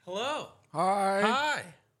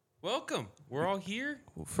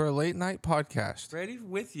for a late night podcast. Ready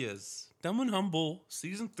with yous. Dumb and Humble,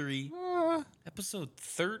 Season 3, Episode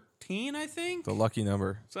 13, I think? The lucky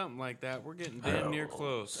number. Something like that. We're getting damn near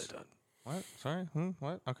close. What? Sorry?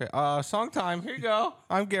 What? Okay. Song time. Here you go.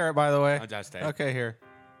 I'm Garrett, by the way. I'll just stay. Okay, here.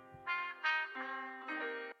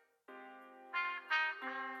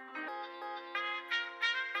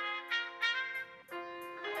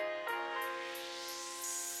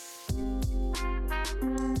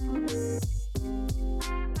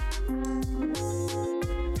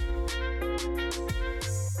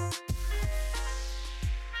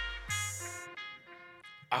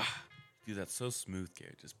 Dude, that's so smooth,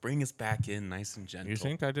 Garrett. Just bring us back in nice and gentle. You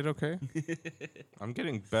think I did okay? I'm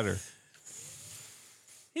getting better.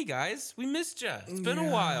 Hey, guys. We missed ya. It's been a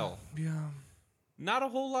while. Yeah. Not a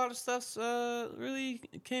whole lot of stuff's really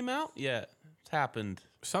came out yet. It's happened.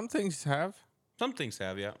 Some things have. Some things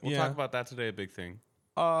have, yeah. We'll Yeah. talk about that today, a big thing.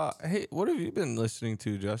 Hey, what have you been listening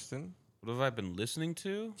to, Justin? What have I been listening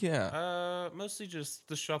to? Yeah. Mostly just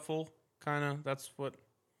the shuffle, kind of. That's what is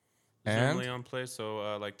And? normally on play.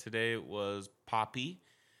 So, like today it was Poppy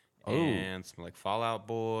Oh. and some like Fallout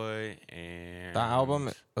Boy and The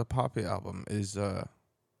album, the Poppy album, is an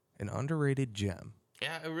underrated gem.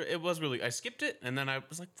 Yeah, it was really. I skipped it and then I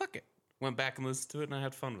was like, "Fuck it." Went back and listened to it and I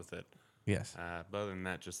had fun with it. Yes. But other than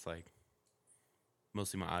that, just like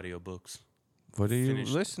mostly my audiobooks. What are you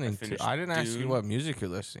finished- listening I to? finished I didn't ask you Dune. what music you're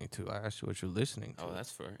listening to. I asked you what you're listening to. Oh, that's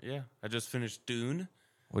fair. Yeah, I just finished Dune.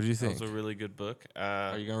 What do you That think? was a really good book.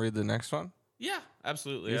 Are you gonna read the next one? Yeah,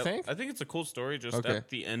 absolutely. You I think? I think it's a cool story. Just Okay. at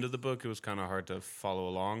the end of the book, it was kind of hard to follow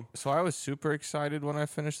along. So I was super excited when I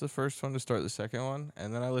finished the first one to start the second one,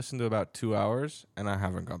 and then I listened to about 2 hours, and I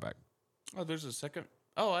haven't gone back. Oh, there's a second.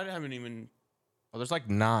 Oh, I haven't even Oh, there's like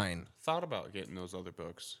 9. thought about getting those other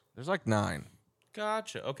books. There's like 9.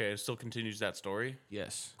 Gotcha. Okay, it still continues that story.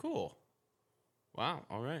 Yes. Cool. Wow.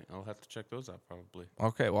 All right, I'll have to check those out probably.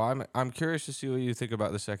 Okay. Well, I'm curious to see what you think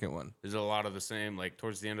about the second one. Is it a lot of the same, like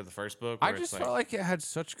towards the end of the first book? I where just it's felt like it had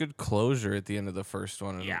such good closure at the end of the first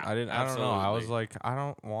one. And Yeah, I don't know. I was absolutely. like, I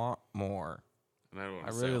don't want more. and I don't want I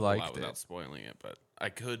to really say a whole liked lot it. without spoiling it, but I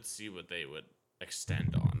could see what they would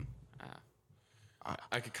extend on.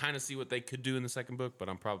 I could kind of see what they could do in the second book, but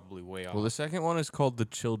I'm probably way off. Well, the second one is called The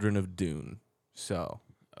Children of Dune. So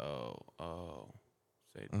Oh.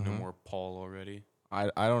 Say no Mm-hmm. more Paul already. I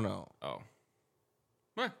don't know. Oh.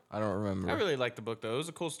 Eh, I don't remember. I really liked the book though. It was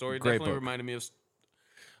a cool story. Great Definitely book. reminded me of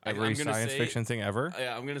Every I'm gonna science say- fiction thing ever.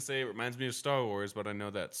 Yeah, I'm gonna say it reminds me of Star Wars, but I know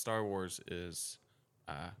that Star Wars is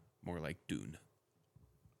more like Dune.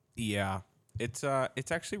 Yeah. It's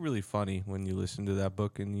actually really funny when you listen to that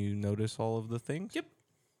book and you notice all of the things. Yep.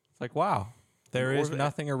 It's like, wow, there is orphan-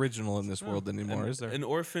 nothing original in this world anymore, is there? An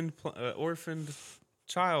orphaned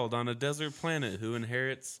child on a desert planet who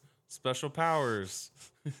inherits special powers.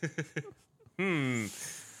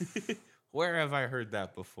 Where have I heard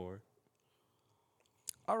that before?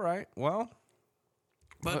 All right. Well,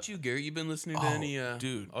 About you, Gary, you been listening to Oh, any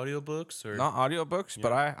dude. audiobooks or not audiobooks,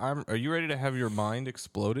 but I'm. Are you ready to have your mind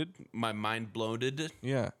exploded? my mind bloated?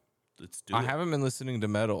 Yeah. Let's do I it. haven't been listening to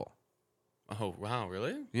metal. Oh wow,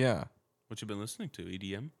 really? Yeah. What you been listening to?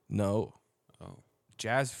 EDM? No. Oh,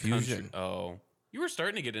 Jazz fusion. Country. Oh, you were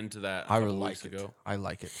starting to get into that. I a really couple like weeks it. ago. I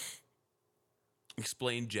like it.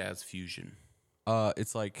 Explain jazz fusion.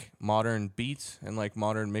 It's like modern beats and like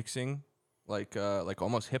modern mixing, like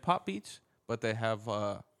almost hip hop beats, but they have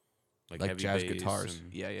like heavy jazz bass guitars.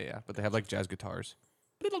 and- Yeah. But they have like jazz guitars.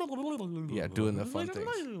 Yeah, doing the fun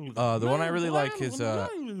things. The one I really like is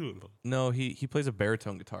no, he plays a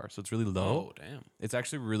baritone guitar, so it's really low. Oh damn! It's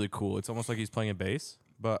actually really cool. It's almost like he's playing a bass,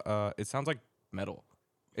 but it sounds like metal.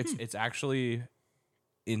 It's actually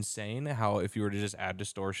insane how if you were to just add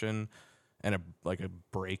distortion and a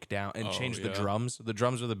breakdown and Oh, change the yeah. drums. The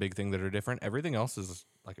drums are the big thing that are different. Everything else is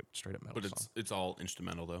like a straight up metal But song. it's all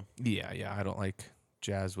instrumental though. Yeah. I don't like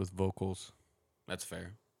jazz with vocals. That's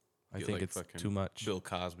fair. I You think like it's fucking too much. Bill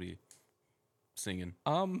Cosby singing.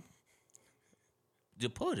 You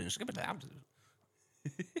put it. Skip it down.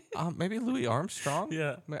 Maybe Louis Armstrong.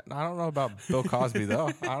 Yeah. Man, I don't know about Bill Cosby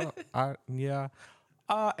though. Yeah.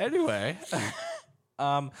 Anyway,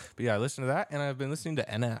 but yeah, I listened to that, and I've been listening to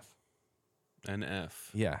NF. NF.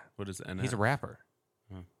 Yeah, What is NF? he's a rapper.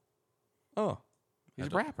 Hmm. Oh, he's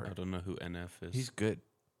a I rapper. don't know who NF is. He's good.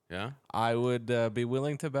 yeah. I would be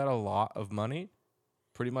willing to bet a lot of money,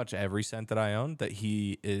 pretty much every cent that I own, that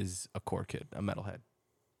he is a core kid, a metalhead.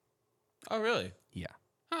 Oh really? Yeah.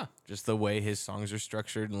 Huh. Just the way his songs are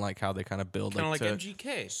structured and like how they kind of build Kind of like, like to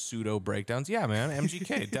MGK. pseudo breakdowns. Yeah, man.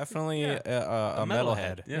 MGK. Definitely Yeah. a metalhead.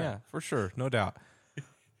 metalhead, yeah. For sure. No doubt.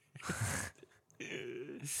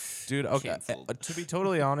 Dude, okay. Canceled. To be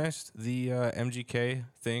totally honest, the MGK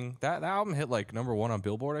thing, that album hit like #1 on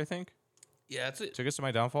Billboard, I think. Yeah, that's it. Took us to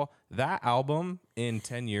my downfall. That album in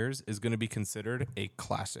 10 years is going to be considered a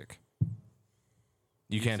classic.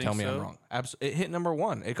 You can't tell think me I'm so? wrong. It hit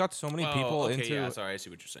 #1. It got so many people okay, into. Yeah, sorry, I see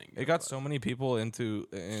what you're saying. It got so many people into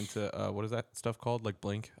what is that stuff called? Like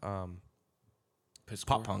Blink,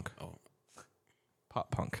 pop punk, Oh,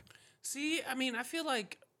 pop punk. see, I mean, I feel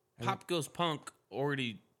like Pop Goes Punk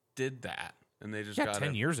already did that, and they just Yeah, got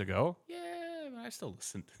 10 years ago. Yeah, but I still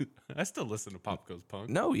listen. I still listen to Pop Goes Punk.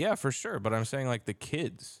 No, yeah, for sure. But I'm saying like the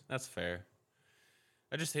kids. That's fair.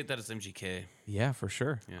 I just hate that it's MGK. Yeah, for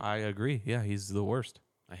sure. Yeah. I agree. Yeah, he's the worst.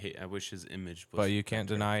 I wish his image was. But you can't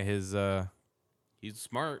deny his He's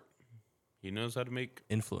smart. He knows how to make.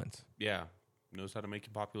 influence. Yeah, knows how to make a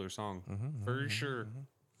popular song Mm-hmm, for sure.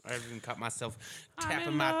 I even caught myself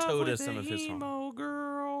tapping my toe to some of his songs. Emo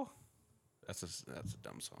girl. That's a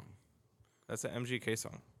dumb song. That's an MGK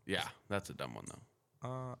song. Yeah, that's a dumb one though.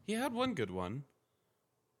 Uh, He had one good one.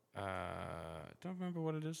 Don't remember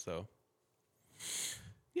what it is though.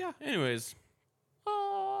 yeah. Anyways.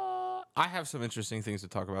 I have some interesting things to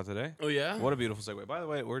talk about today. Oh yeah. What a beautiful segue. By the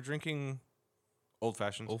way, we're drinking old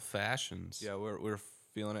fashions. Old fashions. Yeah, we're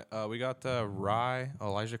feeling it. We got rye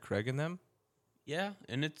Elijah Craig in them. Yeah,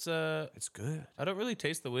 and it's It's good. I don't really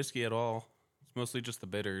taste the whiskey at all. It's mostly just the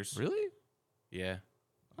bitters. Really? Yeah.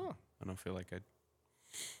 Oh. I don't feel like I.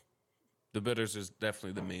 The bitters is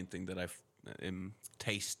definitely the main thing that I am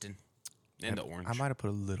tasting, and the orange. I might have put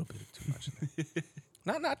a little bit of too much in there.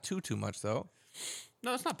 not too much though.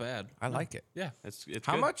 No, it's not bad. I like it. Yeah, it's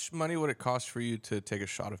How good. much money would it cost for you to take a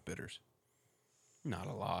shot of bitters? Not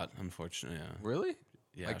a lot, unfortunately. Yeah. Really?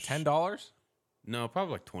 Yeah, Like $10? No,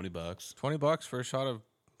 probably like $20. $20 for a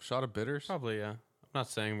shot of bitters? Probably, yeah. I'm not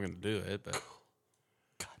saying I'm gonna do it, but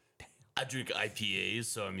God damn. I drink IPAs,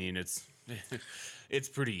 so I mean it's it's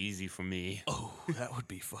pretty easy for me. Oh, that would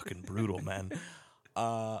be fucking brutal, man.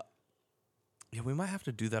 Yeah, we might have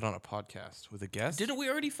to do that on a podcast with a guest. Didn't we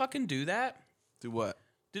already fucking do that? do what?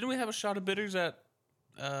 Didn't we have a shot of bitters at?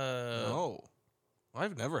 No,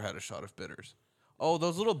 I've never had a shot of bitters. Oh,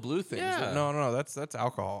 those little blue things. Yeah. No, that's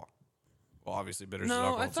alcohol. Well, obviously bitters is No,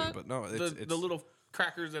 alcohol I thought too, but no, the it's little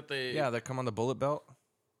crackers that they. yeah, that come on the bullet belt.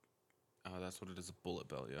 Oh, that's what it is. A bullet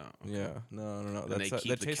belt. Yeah. Yeah, no. And they keep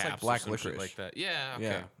That the tastes caps like or black some shit licorice. like that. Yeah.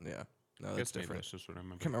 Okay. Yeah. No, I that's guess maybe different. that's just what I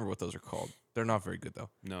remember. I can't remember what those are called. They're not very good though.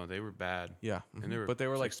 No, they were bad. Yeah, And they were but they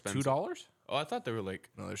were like expensive. $2. Oh, I thought they were like.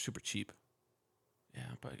 No, they're super cheap. Yeah,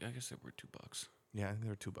 but I guess they were $2. Yeah, I think they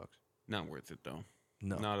were $2. Not worth it though.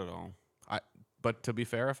 No, Not at all. But to be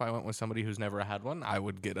fair, if I went with somebody who's never had one, I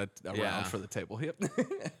would get a Yeah. round for the table. Yep.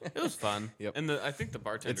 It was fun. Yep. And I think the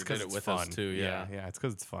bartender did it with us too. Yeah. yeah, it's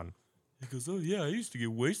because it's fun. He goes, "Oh yeah, I used to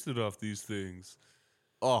get wasted off these things."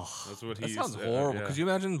 Oh, That's what he that used sounds to- horrible. yeah. Could you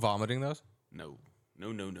imagine vomiting those? No.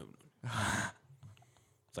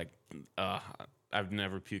 It's like I've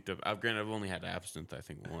never puked up. Granted, I've only had absinthe. I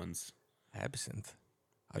think once. Absinthe.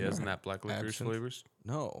 Yeah, isn't that black licorice absinthe? flavors?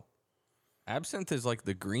 No. Absinthe is like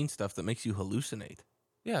the green stuff that makes you hallucinate.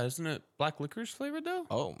 Yeah, isn't it black licorice flavored though?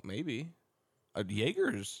 Oh, maybe.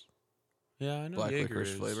 Jaeger's Yeah, I know. black Jaeger licorice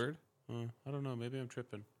is. flavored. I don't know. Maybe I'm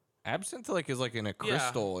tripping. Absinthe is like in a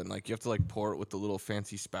crystal, and like you have to like pour it with the little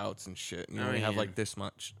fancy spouts and shit. And you I only have mean- like this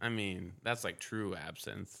much. I mean, that's like true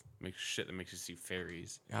absinthe. Makes shit that makes you see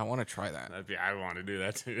fairies. Yeah, I want to try that. I want to do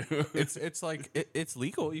that too. It's like it's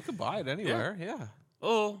legal. You can buy it anywhere. Yeah.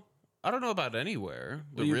 Oh, I don't know about anywhere.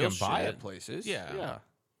 The But you real can buy shit. it places. Yeah. Yeah. I don't know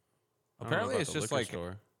Apparently, about it's the just liquor like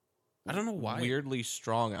store. I don't know why. weirdly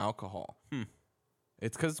strong alcohol. Hmm.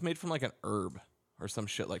 It's because it's made from like an herb or some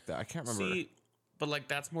shit like that. I can't remember. See, but like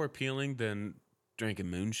that's more appealing than drinking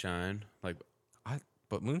moonshine. Like,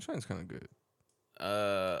 But moonshine's kind of good.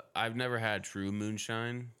 I've never had true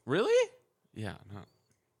moonshine. Really? Yeah, not.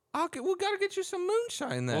 Okay, we gotta get you some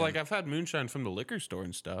moonshine then. Well, like I've had moonshine from the liquor store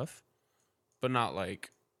and stuff, but not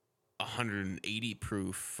like 180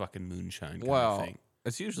 proof fucking moonshine. Kind well, of thing.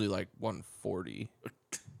 it's usually like 140.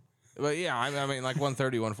 But yeah, I mean like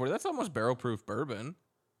 130, 140. That's almost barrel proof bourbon.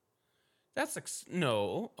 That's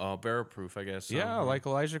no barrel proof, I guess. Yeah, like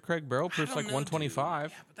Elijah Craig barrel I proof's don't like know, 125.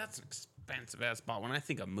 dude. Yeah, but that's an expensive ass bottle. When I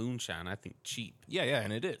think of moonshine, I think cheap Yeah,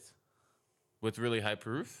 and it is. with really high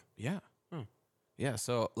proof. Yeah. Oh. Yeah,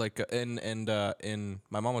 so like in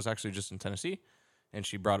my mom was actually just in Tennessee and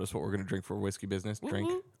she brought us what we're going to drink for whiskey business, drink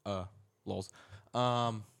lols.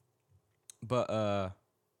 But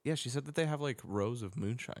yeah, she said that they have like rows of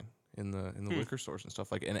moonshine in the liquor stores and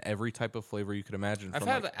stuff, like in every type of flavor you could imagine. I've from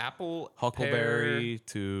had like the apple, huckleberry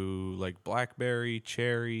to like blackberry,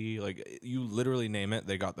 cherry, like you literally name it,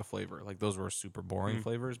 they got the flavor. Like those were super boring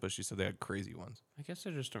flavors, but she said they had crazy ones, I guess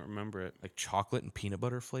I just don't remember it. like chocolate and peanut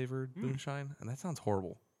butter flavored moonshine, and that sounds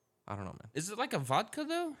horrible. I don't know, man. Is it like a vodka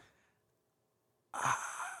though?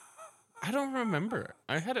 I don't remember.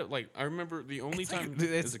 I had it like I remember the only time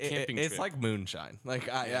is a camping it's trip. like moonshine. Like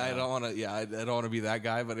I don't want to. Yeah, I don't want to be that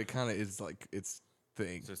guy, but it kind of is like its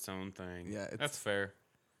thing. It's its own thing. Yeah, that's fair.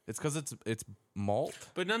 It's because it's malt.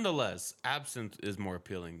 But nonetheless, absinthe is more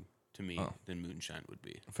appealing to me than moonshine would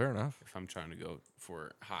be. Fair enough. If I'm trying to go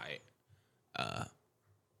for high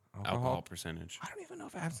alcohol percentage. I don't even know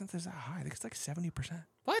if absinthe is that high. I think it's like 70%.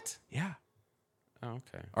 What? Yeah. Oh,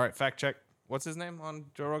 okay. All right, fact check. What's his name on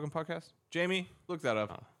Joe Rogan podcast? Jamie, look that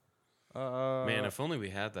up. Man, if only we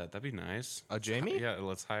had that. That'd be nice. A Jamie? Yeah,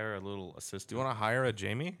 let's hire a little assistant. Do you want to hire a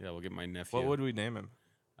Jamie? Yeah, we'll get my nephew. What would we name him?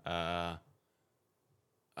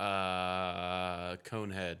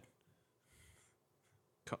 Conehead.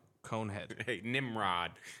 Conehead. Hey,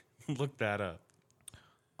 Nimrod. Look that up.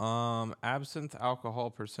 Absinthe alcohol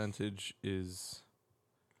percentage is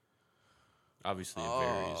Obviously, it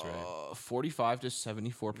varies, right? 45 to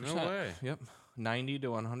 74%. No way. Yep. 90 to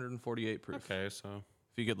 148 proof. Okay, so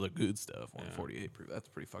If you get the good stuff, 148 proof. That's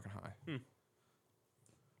pretty fucking high.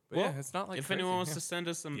 But well, yeah, it's not like if crazy. anyone wants to send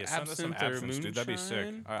us some send us some absinthe or absinthe, moonshine, dude, that'd be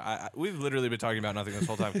sick. We've literally been talking about nothing this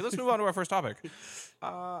whole time. Okay, let's move on to our first topic.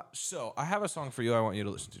 So I have a song for you. I want you to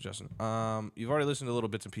listen to, Justin. You've already listened to little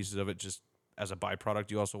bits and pieces of it, just as a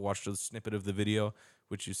byproduct. You also watched a snippet of the video,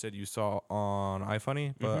 which you said you saw on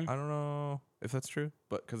iFunny, but I don't know if that's true.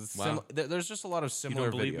 But because it's there's just a lot of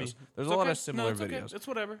similar believe videos. me? There's It's a lot okay. of similar No, it's videos. Okay. It's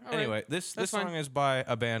whatever. All Anyway, right. this That's song fine. is by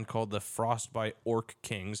a band called the Frostbite Orc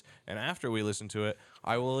Kings, and after we listen to it,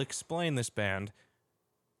 I will explain this band.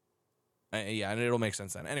 Yeah, and it'll make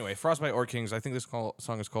sense then. Anyway, Frostbite Orc Kings. I think this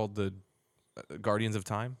song is called the Guardians of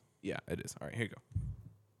Time. Yeah, it is. All right, here you go.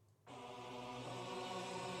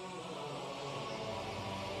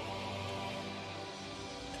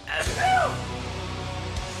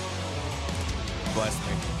 Bless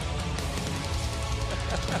me.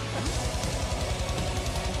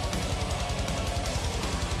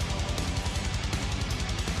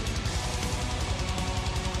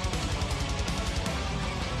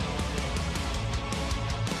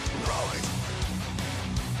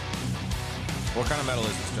 What kind of metal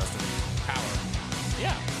is this, Justin? Power.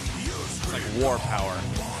 Yeah. It's like war power.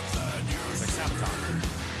 It's like Sabaton.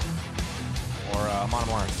 Or Amon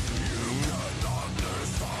Amarth.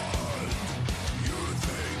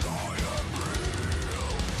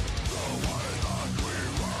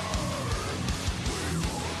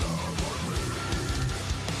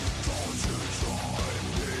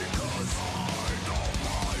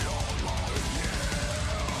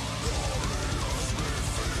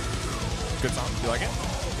 Good song. You like it?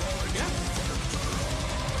 Yeah.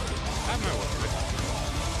 I might work with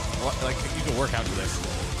Well, like, you can work out to this.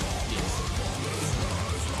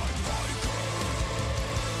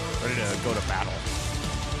 Ready to go to battle.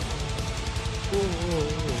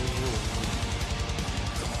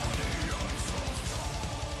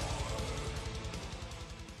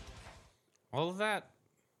 all of that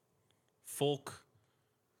folk.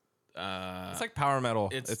 It's like power metal.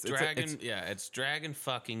 It's dragon. It's dragon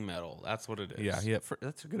fucking metal. That's what it is. Yeah.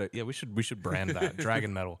 That's a good. Yeah, we should brand that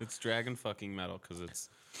dragon metal. It's dragon fucking metal because it's.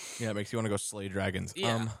 Yeah, it makes you want to go slay dragons.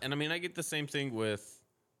 Yeah, and I mean, I get the same thing with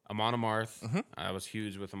Amon Amarth. I was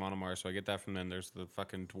huge with Amon Amarth, so I get that from them. There's the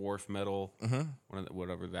fucking dwarf metal,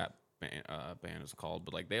 whatever that band is called.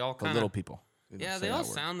 But like, they all The kind little of people. yeah, they all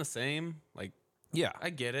sound the same. Like, Yeah, I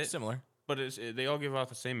get it, similar. but they all give off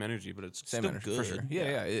the same energy. But it's Same still energy, good for sure.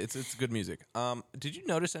 Yeah, it's good music. Did you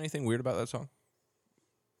notice anything weird about that song?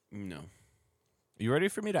 No, You ready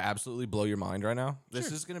for me to absolutely blow your mind right now?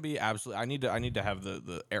 This is gonna be absolutely. I need to have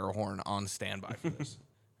the air horn on standby for this.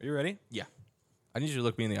 Are you ready? yeah. I need you to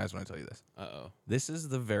look me in the eyes when I tell you this. Oh, This is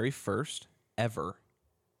the very first ever,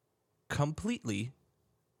 completely,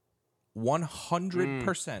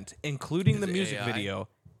 100%, including the Is it music AI? video,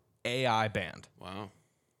 AI band. wow.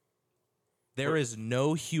 There is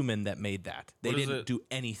no human that made that. They What is didn't it? do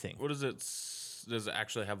anything. What is it? Does it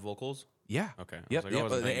actually have vocals? Yeah. Okay. I was Yep. like, I Yep.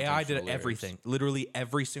 wasn't The paying AI attention did to the lyrics. everything. Literally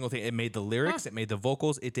every single thing. It made the lyrics. It made the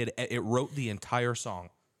vocals. It wrote the entire song.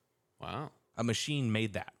 Wow. A machine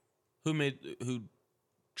made that. Who?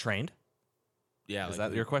 Trained. Yeah. Is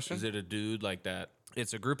that your question? Is it a dude like that?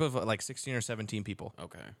 It's a group of like 16 or 17 people.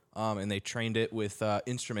 Okay. And they trained it with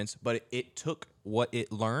instruments, but it took what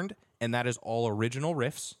it learned, and that is all original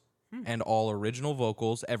riffs and all original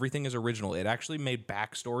vocals. Everything is original. It actually made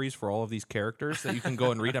backstories for all of these characters that you can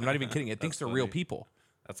go and read. I'm not even kidding. It thinks they're real funny. people.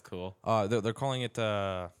 That's cool. They're calling it.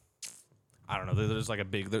 I don't know. There's like a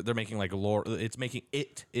big. They're making like lore.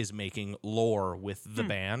 It is making lore with the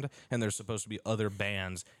band, and there's supposed to be other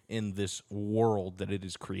bands in this world that it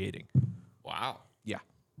is creating. Wow. Yeah.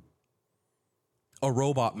 A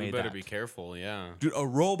robot You made better that. be careful. Yeah. Dude, a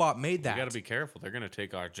robot made that. You got to be careful. They're gonna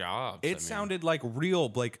take our jobs. It sounded like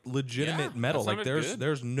real, like legitimate Yeah, metal. that Like sounded good.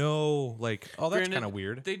 there's no like. Oh, that's Granted, kind of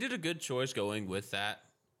weird. They did a good choice going with that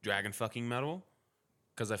dragon fucking metal,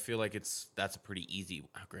 because I feel like that's a pretty easy.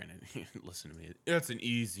 Granted, listen to me. It's an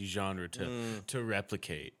easy genre to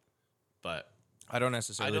replicate, but I don't I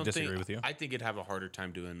necessarily don't disagree think with you. I think it'd have a harder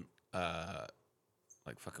time doing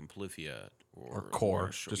like fucking Polyphia or core,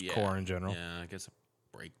 just core in general. Yeah, I guess a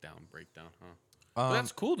breakdown, huh? But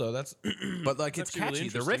that's cool though. That's But like That's it's actually really catchy.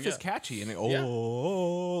 The riff is interesting, catchy, and Yeah.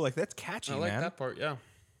 like that's catchy, I like man. that part. Yeah.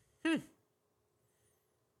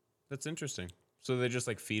 That's interesting. So they just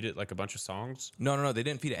like feed it like a bunch of songs. No. They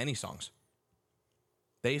didn't feed it any songs.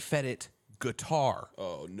 They fed it guitar.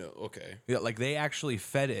 Oh no. Okay. Yeah, like they actually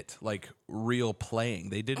fed it like real playing.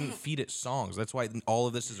 They didn't feed it songs. That's why all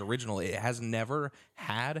of this is original. It has never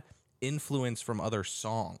had influence from other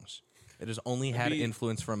songs. It has only had be-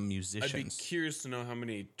 influence from I'd be musicians. curious to know how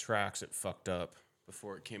many tracks it fucked up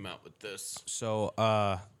before it came out with this. So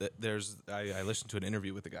there's I listened to an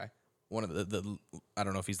interview with the guy. One of the I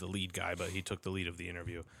don't know if he's the lead guy, but he took the lead of the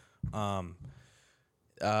interview.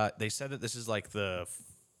 They said that this is like the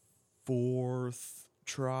fourth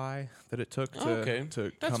try that it took Okay.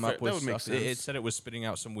 to That's come fair. up That with would make stuff. It sense. said it was spitting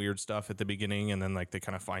out some weird stuff at the beginning, and then like they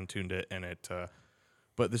kind of fine tuned it, and it.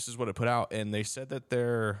 But this is what it put out, and they said that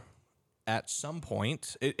they're at some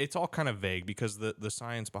point. It's all kind of vague because the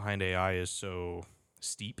science behind AI is so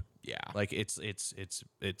steep. Yeah. Like it's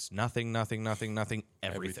nothing,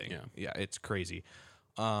 everything. yeah. It's crazy.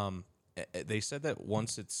 They said that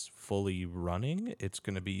once it's fully running, it's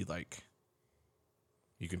gonna be like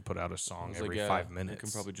you can put out a song every 5 minutes. You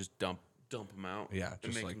can probably just dump them out. Yeah, and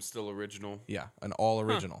just make like- them still original. Yeah, an all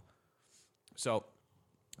original. So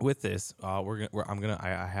with this,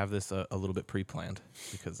 I have this a little bit pre-planned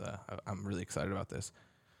because I'm really excited about this.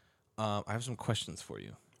 I have some questions for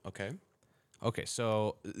you. Okay. Okay,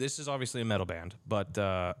 so this is obviously a metal band, but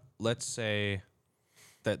let's say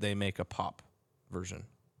that they make a pop version.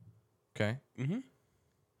 Okay? Mm-hmm.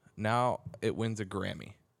 Now it wins a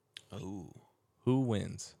Grammy. Oh. Who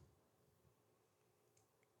wins?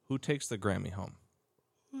 Who takes the Grammy home?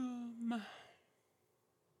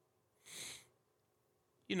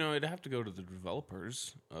 It'd have to go to the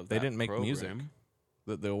developers of They that didn't make program. music.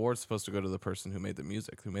 The award's supposed to go to the person who made the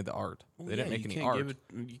music, who made the art. Well, They didn't yeah, make you any can't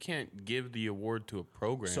art. you can't give the award to a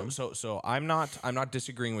program. So I'm not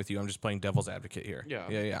disagreeing with you. I'm just playing devil's advocate here.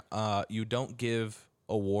 Yeah. You don't give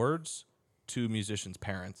awards to musicians'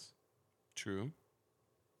 parents. True.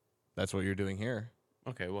 That's what you're doing here.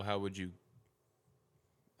 Okay. Well, how would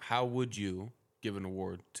you give an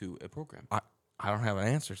award to a program? I don't have an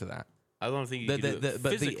answer to that. I don't think you The, can do it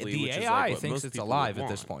but physically, the which is AI like what thinks most it's people alive would at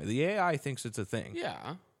this want. point. The AI thinks it's a thing.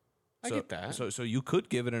 Yeah, I So- get that. So you could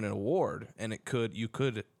give it an award, and you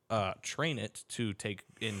could train it to take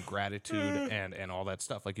in gratitude and all that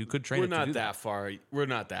stuff. Like you could train We're it to not do that far. We're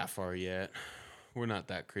not that far yet. We're not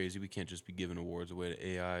that crazy. We can't just be giving awards away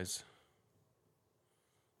to AIs.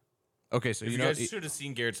 Okay, so If you you know, guys should have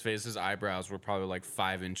seen Garrett's face. His eyebrows were probably like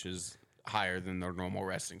 5 inches higher than their normal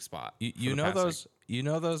resting spot. you know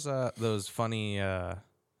those funny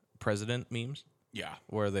president memes Yeah.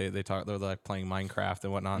 where they're like playing Minecraft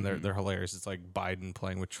and whatnot. And they're hilarious. It's like Biden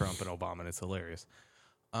playing with Trump and Obama, and it's hilarious.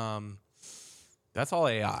 That's all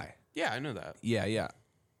AI. Yeah, I know that. Yeah.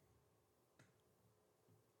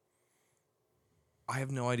 I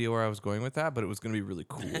have no idea where I was going with that, but it was going to be really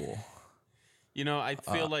cool. I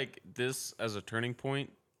feel like this as a turning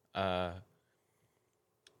point, I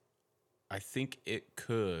think it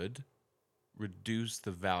could reduce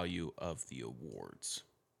the value of the awards.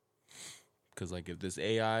 Because, like, if this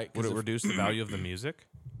AI... Would it reduce the value of the music?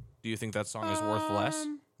 Do you think that song is worth less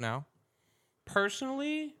now?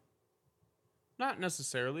 Personally, not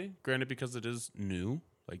necessarily. Granted, because it is new.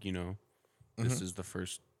 Like, this is the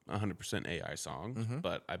first 100% AI song.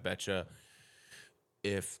 But I betcha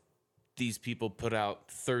if these people put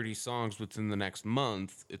out 30 songs within the next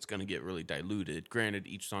month, it's going to get really diluted. Granted,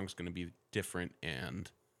 each song's going to be different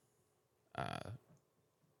and,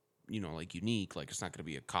 like unique. Like it's not going to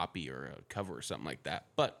be a copy or a cover or something like that.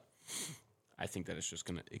 But I think that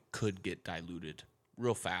it could get diluted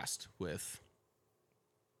real fast with,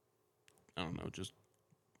 I don't know, just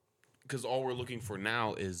because all we're looking for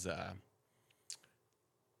now is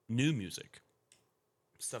new music,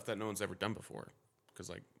 stuff that no one's ever done before. Because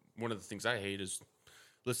like one of the things I hate is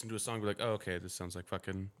listen to a song and be like, oh, okay, this sounds like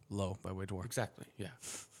fucking Low by Wage War. exactly, yeah.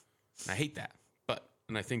 And I hate that,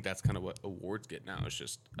 and I think that's kind of what awards get now. It's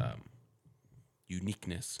just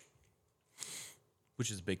uniqueness,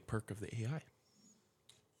 which is a big perk of the AI.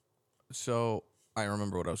 So I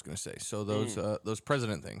remember what I was going to say. So those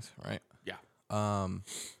president things, right? Yeah.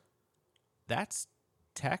 That's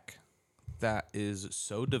tech that is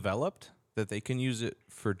so developed that they can use it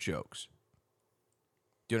for jokes.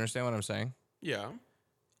 Do you understand what I'm saying? Yeah.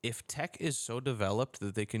 If tech is so developed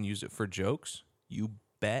that they can use it for jokes, you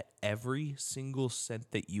bet every single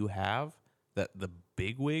cent that you have that the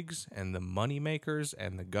bigwigs and the moneymakers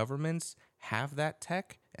and the governments have that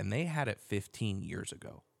tech, and they had it 15 years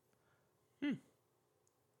ago.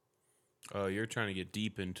 Oh, you're trying to get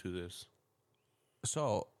deep into this.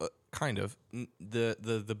 So, kind of.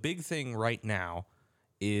 The big thing right now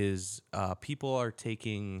is people are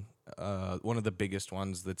taking one of the biggest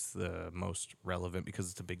ones that's the most relevant because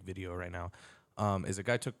it's a big video right now. Is a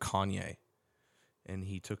guy took Kanye, and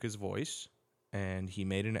he took his voice and he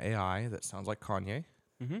made an AI that sounds like Kanye,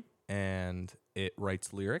 and it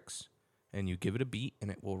writes lyrics, and you give it a beat and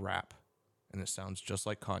it will rap, and it sounds just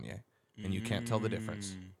like Kanye, and you can't tell the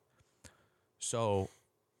difference. So,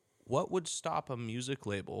 what would stop a music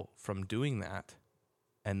label from doing that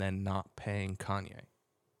and then not paying Kanye?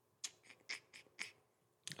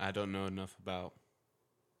 I don't know enough about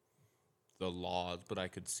the laws, but I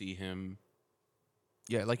could see him.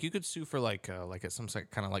 Yeah, like you could sue for like some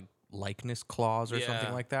kind of like likeness clause or something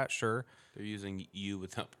Yeah. like that. Sure. They're using you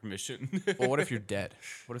without permission. Well, what if you're dead?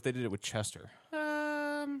 What if they did it with Chester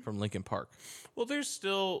Um. from Linkin Park? Well, there's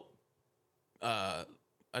still.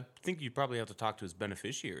 I think you probably have to talk to his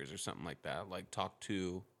beneficiaries or something like that. Like talk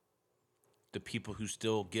to the people who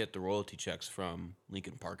still get the royalty checks from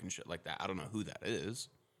Linkin Park and shit like that. I don't know who that is.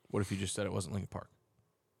 What if you just said it wasn't Linkin Park?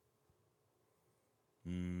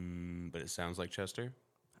 But it sounds like Chester.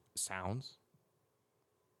 Sounds.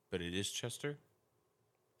 But it is Chester.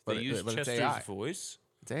 But They it- use but it's Chester's AI. voice.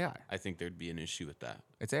 It's AI. I think there'd be an issue with that.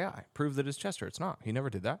 It's AI. Prove that it's Chester. It's not. He never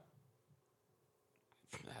did that.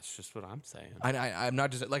 That's just what I'm saying. I'm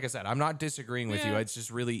not just like I said. I'm not disagreeing with you. Yeah. It's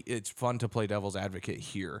just really it's fun to play devil's advocate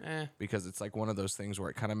here Eh. because it's like one of those things where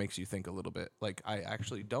it kind of makes you think a little bit. Like I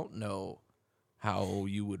actually don't know how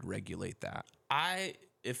you would regulate that. I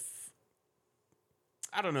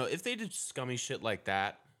don't know if they did scummy shit like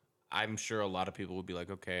that. I'm sure a lot of people would be like,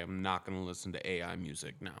 okay, I'm not going to listen to AI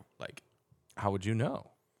music now. Like, How would you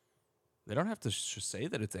know? They don't have to say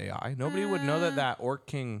that it's AI. Nobody would know that that Orc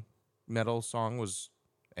King metal song was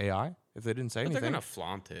AI if they didn't say but anything. they're going to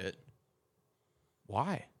flaunt it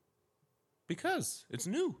Why? because it's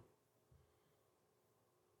new.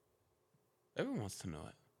 Everyone wants to know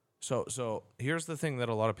it. So here's the thing that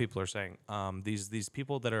a lot of people are saying. These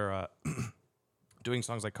people that are doing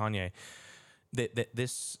songs like Kanye, that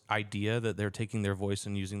this idea that they're taking their voice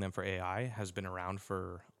and using them for AI has been around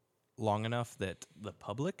for long enough that the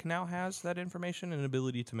public now has that information and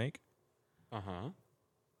ability to make.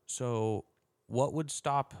 So what would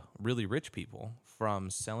stop really rich people from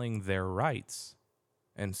selling their rights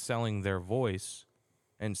and selling their voice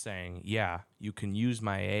and saying, yeah, you can use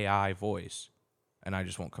my AI voice and I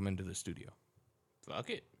just won't come into the studio? Fuck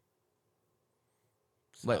it.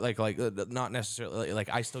 Not necessarily like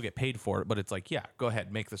I still get paid for it, but it's like, yeah, go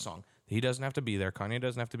ahead, make the song. He doesn't have to be there. Kanye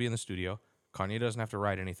doesn't have to be in the studio. Kanye doesn't have to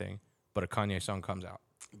write anything, but a Kanye song comes out.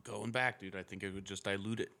 Going back, dude, I think it would just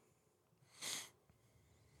dilute it.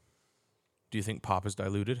 Do you think pop is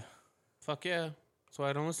diluted? Fuck yeah. That's why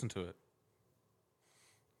I don't listen to it.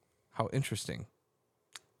 How interesting.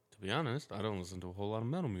 To be honest, I don't listen to a whole lot of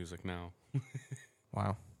metal music now.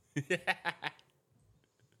 Wow.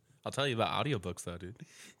 I'll tell you about audiobooks though, dude.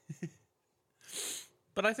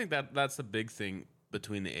 But I think that's the big thing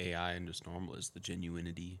between the AI and just normal is the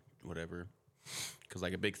genuinity, whatever. Because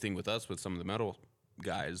like a big thing with us, with some of the metal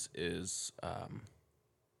guys, is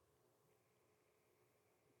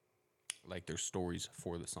like their stories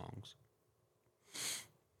for the songs.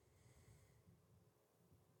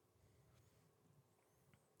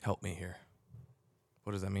 Help me here.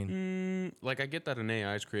 What does that mean? Like I get that an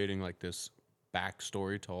AI is creating like this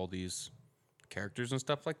backstory to all these characters and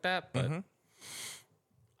stuff like that, but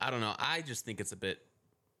I don't know. I just think it's a bit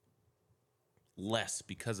less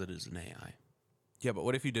because it is an AI. Yeah, but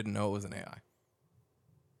what if you didn't know it was an AI?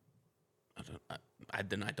 I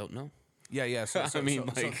don't know. Yeah. So, I mean,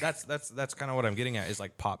 so like- that's kind of what I'm getting at is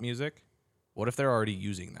like pop music. What if they're already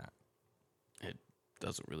using that?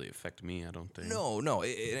 doesn't really affect me, I don't think. No,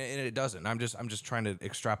 it doesn't. I'm just trying to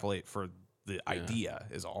extrapolate for the idea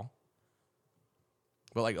is all.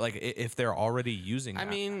 But like if they're already using that. I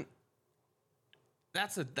mean,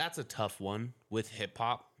 that's a tough one with hip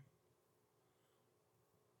hop.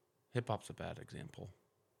 Hip hop's a bad example.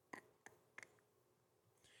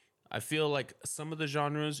 I feel like some of the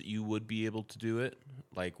genres you would be able to do it,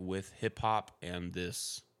 like with hip hop and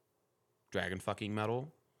this dragon fucking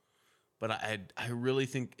metal. But I really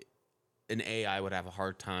think an AI would have a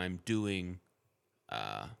hard time doing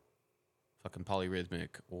fucking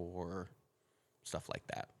polyrhythmic or stuff like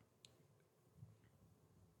that.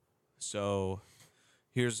 So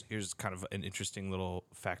here's kind of an interesting little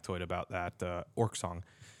factoid about that Orc song.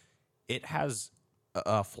 It has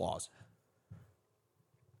flaws.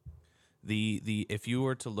 The if you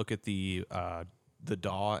were to look at the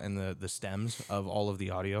DAW and the stems of all of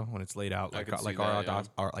the audio when it's laid out like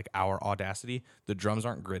our Audacity, the drums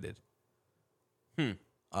aren't gridded.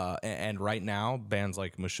 And right now, bands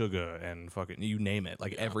like Meshuggah and fucking you name it,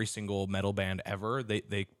 like every single metal band ever,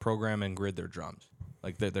 they program and grid their drums.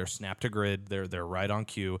 Like they're snap to grid, they're right on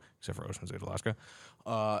cue, except for Ocean's 8 Alaska.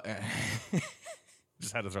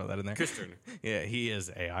 Just had to throw that in there. Chris Turner. Yeah, he is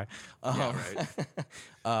AI. Right.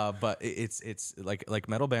 But it's like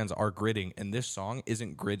metal bands are gridding, and this song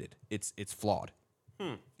isn't gridded. It's flawed.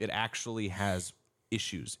 It actually has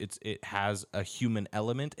issues. It has a human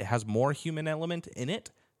element. It has more human element in it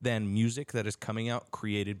than music that is coming out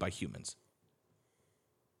created by humans.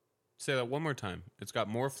 Say that one more time. It's got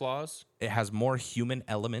more flaws. It has more human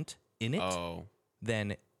element in it Oh.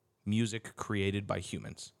 than music created by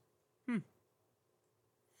humans.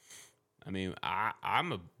 I mean,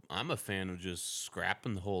 I'm a fan of just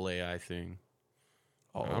scrapping the whole AI thing.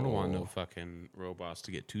 I don't want no fucking robots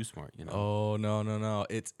to get too smart, you know. Oh no!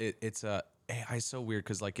 It's AI is so weird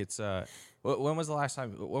because like it's when was the last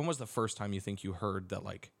time? When was the first time you think you heard that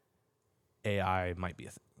like AI might be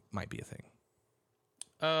a thing?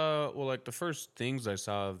 Well, like the first things I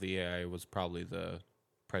saw of the AI was probably the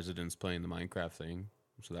presidents playing the Minecraft thing.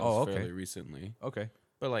 So that was fairly recently. Okay.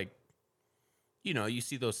 But like, you know, you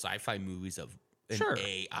see those sci-fi movies of an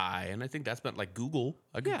AI, and I think that's meant like Google.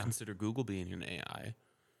 I could consider Google being an AI.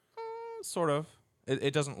 Sort of.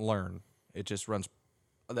 It doesn't learn. It just runs.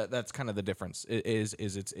 That's kind of the difference.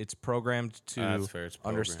 It's programmed to That's fair. It's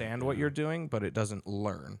programmed, understand what you're doing, but it doesn't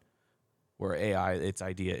learn. Where AI, its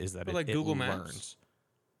idea is that like it Google learns.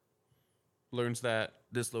 Learns that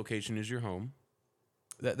this location is your home.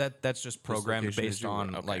 That's just programmed based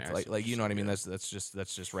on okay, like you know what I mean. That's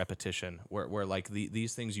just repetition. Where like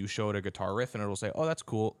these things you show it a guitar riff and it'll say, oh, that's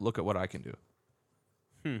cool. Look at what I can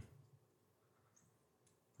do.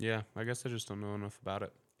 Yeah, I guess I just don't know enough about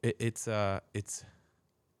it. It's the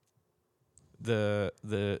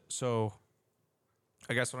so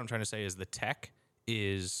I guess what I'm trying to say is the tech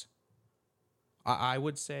is I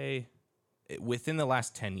would say within the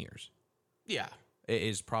last 10 years. Yeah. It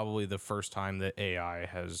is probably the first time that AI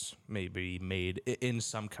has maybe made in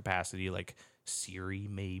some capacity, like Siri,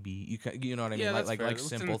 maybe you know what I mean, like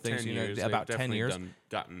simple things. You know, about 10 years,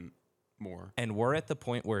 gotten more, and we're at the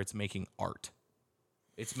point where it's making art,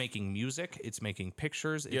 it's making music, it's making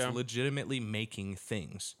pictures, it's legitimately making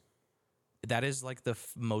things. That is like the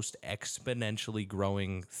most exponentially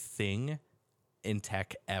growing thing in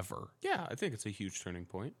tech ever. Yeah, I think it's a huge turning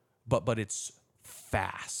point. But it's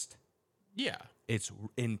fast. Yeah. It's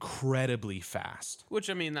incredibly fast. Which,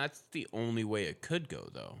 I mean, that's the only way it could go,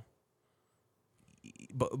 though.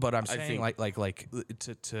 But I'm saying, like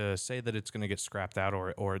to say that it's going to get scrapped out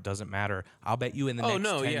or it doesn't matter. I'll bet you in the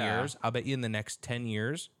next 10 years. I'll bet you in the next 10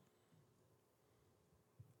 years.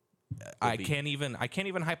 I can't even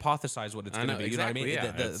hypothesize what it's going to be. Exactly, you know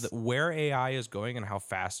what I mean? The where AI is going and how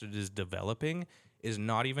fast it is developing is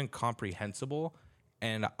not even comprehensible.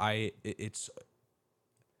 And it's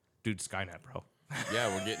dude, Skynet, bro.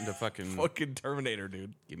 Yeah, we're getting to fucking Terminator,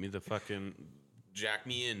 dude. Give me the fucking jack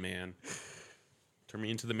me in, man. Turn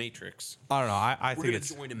me into the Matrix. I don't know. I think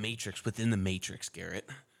it's going to Matrix within the Matrix, Garrett.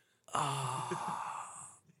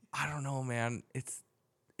 I don't know, man.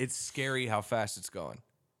 It's scary how fast it's going.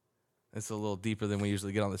 It's a little deeper than we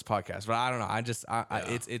usually get on this podcast, but I don't know.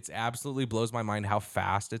 It's absolutely blows my mind how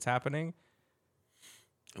fast it's happening.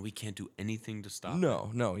 And we can't do anything to stop it.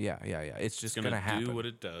 No, yeah. It's just gonna happen. Do what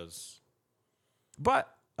it does.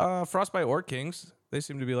 But Frostbite Orc Kings, they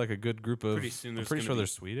seem to be like a good group of. Pretty soon I'm pretty sure they're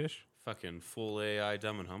Swedish. Fucking full AI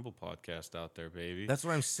Dumb and Humble podcast out there, baby. That's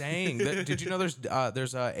what I'm saying. Did you know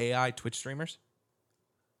there's AI Twitch streamers?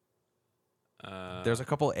 There's a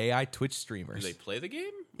couple AI Twitch streamers. Do they play the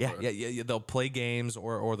game? Yeah. They'll play games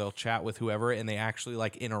or they'll chat with whoever, and they actually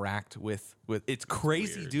like interact with. It's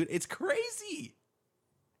crazy, dude. It's crazy.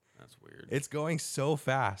 That's weird. It's going so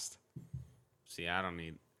fast. See, I don't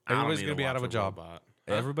need. Everybody's gonna be out of a job. Robot.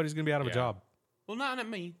 Everybody's gonna be out of a job Well, not at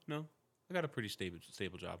me. No, I got a pretty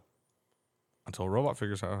stable job. until a robot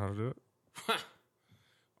figures out how to do it.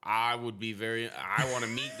 I would be I want to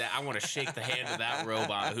meet that. I want to shake the hand of that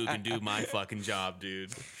robot who can do my fucking job,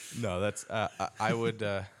 dude. No, that's I would.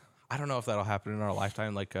 I don't know if that'll happen in our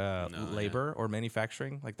lifetime, like labor or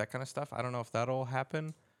manufacturing, like that kind of stuff. I don't know if that'll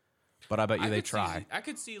happen, but I bet you they try. I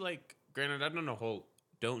could see, like, granted, I don't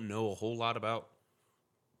know a whole lot about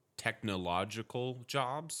technological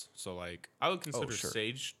jobs. So, like, I would consider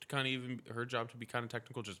Sage to kind of even her job to be kind of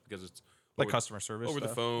technical, just because it's Like customer service over the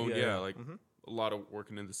stuff? phone. Yeah, like a lot of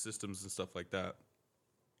working in the systems and stuff like that.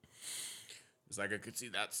 It's like I could see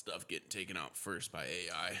that stuff getting taken out first by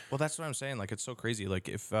AI. Well, that's what I'm saying. Like, it's so crazy. Like,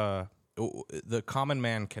 if the common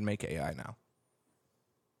man can make AI now.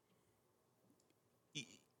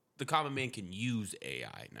 The common man can use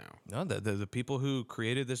AI now. No, the people who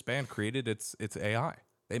created this band created its AI.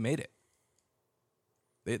 They made it.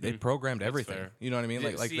 They programmed everything. Fair. You know what I mean?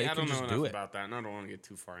 Like See, they I can don't know just enough do it. about that, and I don't want to get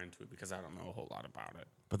too far into it because I don't know a whole lot about it.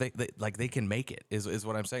 But they can make it. Is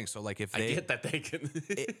what I'm saying. So like if I they get that they can.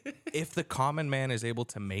 if the common man is able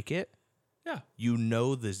to make it, Yeah, you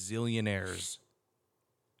know the zillionaires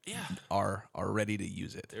yeah, are ready to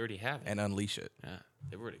use it they already have it. and unleash it. Yeah,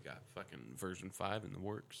 they've already got fucking version 5 in the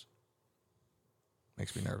works.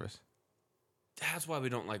 Makes me nervous. That's why we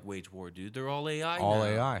don't like Wage War, dude. They're all AI. All now.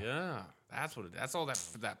 AI. Yeah, that's all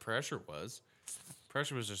that pressure was.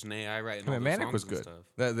 Pressure was just an AI writing. I all mean, the Manic songs was and good.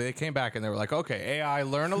 stuff. They came back and they were like, okay, AI,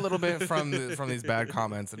 learn a little bit from these bad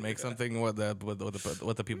comments and make something what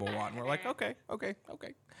the people want. And we're like, okay. Oh,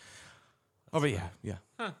 but yeah.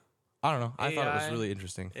 Huh. I don't know. I thought it was AI. really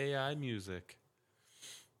interesting. AI music.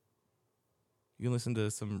 You can listen to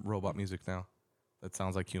some robot music now that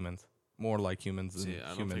sounds like humans, more like humans than See, I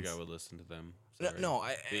don't humans. think I would listen to them. No,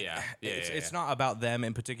 it's not about them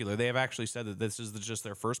in particular. They have actually said that this is just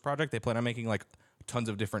their first project. They plan on making like tons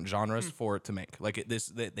of different genres for it to make. Like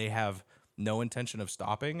they have no intention of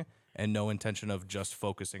stopping and no intention of just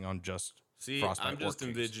focusing on just. See, Frostbite I'm just or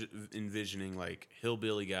Kings. envisioning like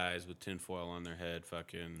hillbilly guys with tinfoil on their head,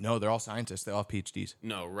 fucking. No, they're all scientists. They all have PhDs.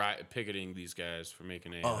 No, right, picketing these guys for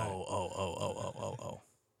making AI. Oh.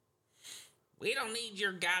 We don't need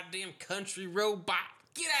your goddamn country robot.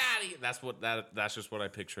 Get out of here. That's just what I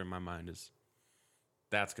picture in my mind is.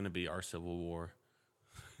 That's gonna be our civil war.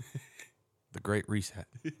 The Great Reset.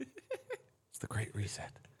 It's the Great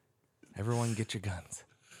Reset. Everyone get your guns.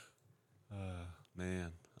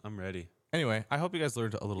 Man, I'm ready. Anyway, I hope you guys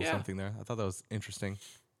learned a little Yeah. something there. I thought that was interesting.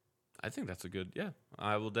 I think that's a good. Yeah,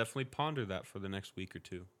 I will definitely ponder that for the next week or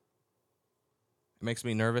two. It makes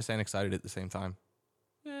me nervous and excited at the same time.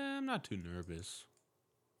 Yeah, I'm not too nervous.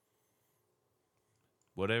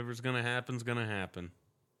 Whatever's gonna happen's gonna happen.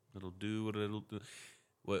 It'll do what it'll do.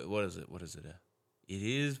 What is it? What is it? It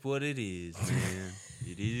is what it is, man.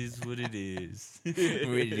 It is what it is.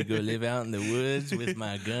 I'm ready to go live out in the woods with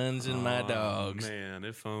my guns and my Oh, dogs. Man,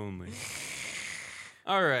 if only.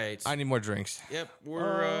 All right. I need more drinks. Yep,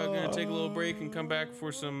 we're gonna take a little break and come back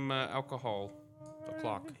for some alcohol. The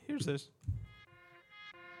clock. Here's this.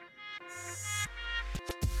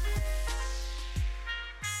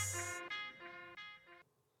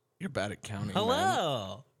 You're bad at counting. man.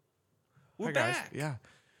 Hello. We're Hi, guys. back. Yeah.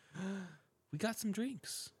 We got some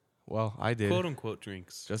drinks. Well, I did. Quote unquote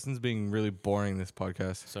drinks. Justin's being really boring this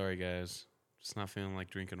podcast. Sorry, guys. Just not feeling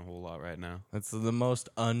like drinking a whole lot right now. That's the most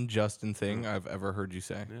un-Justin thing I've ever heard you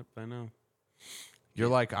say. Yep, I know. You're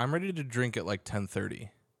like, I'm ready to drink at like 10:30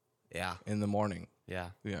 Yeah. in the morning. Yeah.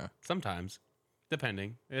 Yeah. Sometimes.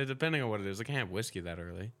 Depending on what it is. I can't have whiskey that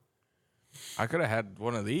early. I could have had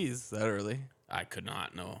one of these that early. I could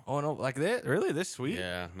not, no. Oh, no. Like this? Really? This sweet?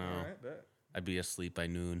 Yeah, no. bet. I'd be asleep by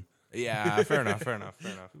noon. Yeah, fair enough.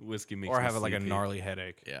 Whiskey makes Or me have like a sleepy. gnarly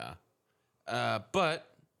headache. Yeah. But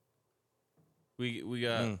we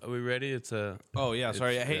got. Are we ready? It's a. Oh, yeah.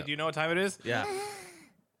 Sorry. It's- Hey, yeah. do you know what time it is? Yeah.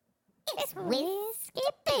 It's whiskey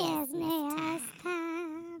business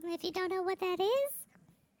time. If you don't know what that is,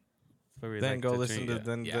 Where we Then like go to listen drink-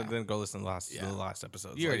 to yeah. then go listen to Yeah. the last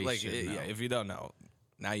episode. You already should know. Yeah, if you don't know,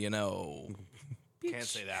 now you know. Can't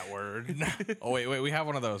say that word. Oh wait, we have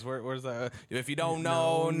one of those. Where's that? If you don't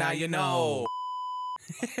know, now you know.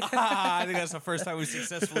 I think that's the first time we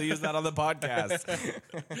successfully used that on the podcast.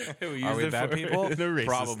 We Are used we it bad for- people? in a racist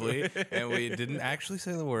Probably. way. And we didn't actually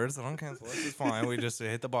say the words. So don't cancel it. It's fine. We just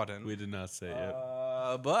hit the button. We did not say it.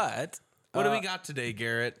 But What do we got today,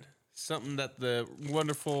 Garrett? something that the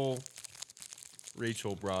wonderful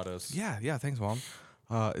Rachel brought us. Yeah. Thanks, Mom.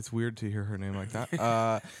 It's weird to hear her name like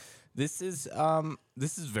that. This is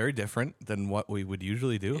very different than what we would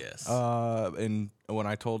usually do. Yes. And when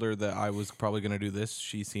I told her that I was probably going to do this,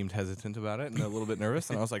 she seemed hesitant about it and a little bit nervous.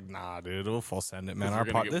 And I was like, "Nah, dude, we'll full send it, man. We're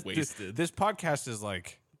gonna get wasted. This podcast is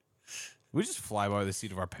like." We just fly by the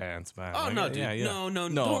seat of our pants, man. Oh, Like, no, dude. yeah. No,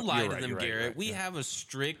 don't lie to them, Garrett. We have a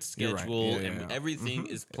strict You're right. schedule, Yeah, and yeah. everything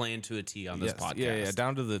is planned to a T on this podcast. Yeah,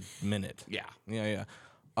 down to the minute. Yeah. Yeah.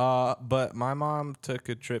 But my mom took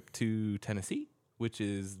a trip to Tennessee, which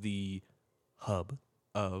is the hub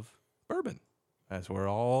of bourbon. That's where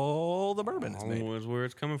all the bourbon is made. Always where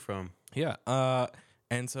it's coming from. Yeah.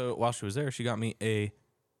 And so while she was there, she got me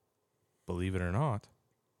believe it or not,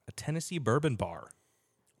 a Tennessee bourbon bar.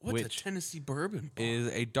 What's Which a Tennessee bourbon bar? Is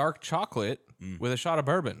a dark chocolate with a shot of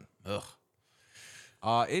bourbon. Ugh.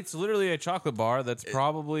 It's literally a chocolate bar that's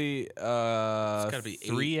probably gotta be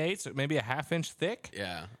 3/8, maybe a half-inch thick.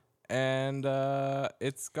 Yeah. And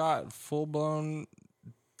it's got full-blown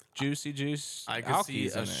juicy juice. I could see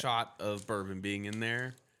alkies in a it. shot of bourbon being in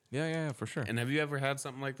there. Yeah, for sure. And have you ever had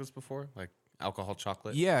something like this before? Like alcohol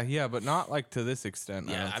chocolate? Yeah, but not like to this extent.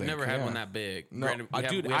 I Yeah, don't I've think. never had Yeah. one that big. No, Granted, we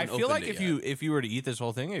dude, we I haven't feel like opened if it yet. you were to eat this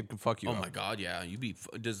whole thing, it could fuck you Oh up. my god, yeah.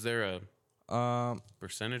 Does there a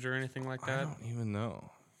percentage or anything like I that? don't even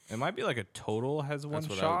know. It might be like a total has one That's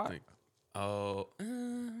what I shot. would think. Oh,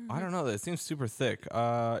 I don't know. It seems super thick.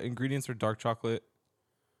 Ingredients are dark chocolate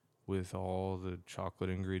with all the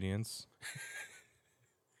chocolate ingredients.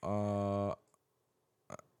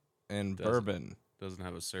 And bourbon. doesn't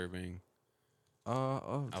have a serving.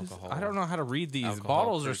 Alcohol. Alcohol. I don't know how to read these. Alcohol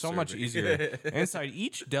Bottles per are so much serving. easier. Inside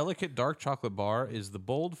each delicate dark chocolate bar is the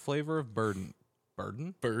bold flavor of burden.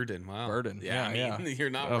 Burden? Burden. Wow. Burden. Yeah, I mean, you're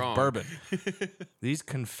not Of wrong. bourbon. These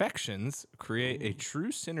confections create a true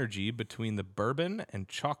synergy between the bourbon and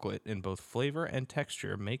chocolate in both flavor and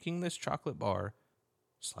texture, making this chocolate bar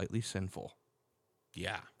slightly sinful.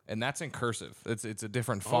 Yeah. And that's in cursive. It's a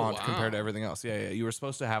different font compared to wow. everything else. Yeah. You were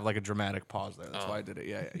supposed to have like a dramatic pause there. That's why I did it.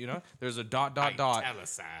 Yeah. You know, there's a dot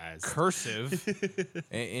Italicized. cursive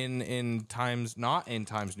in times not in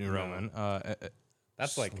Times New Roman.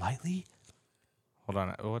 That's like Slightly. Hold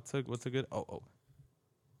on. What's a good? Oh,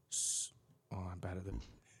 I'm bad at it.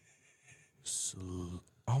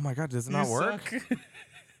 Oh my god, does it not work?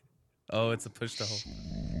 Oh, it's a push to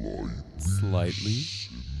hold. Slightly.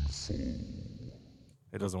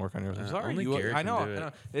 It doesn't work on yours. I'm sorry. only Garrett I can know. do I it.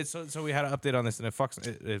 know. It's so we had to update on this, and it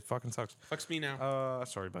fucking sucks. Fucks me now.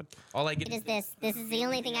 Sorry, bud. All I get What is this? This is the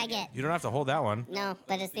only thing I get. You don't have to hold that one. No,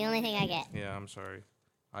 but it's the only thing I get. Yeah, I'm sorry.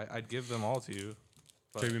 I'd give them all to you.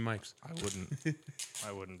 But Baby Mike's. I wouldn't.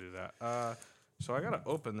 I wouldn't do that. So I gotta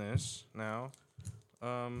open this now.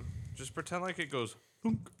 Just pretend like it goes.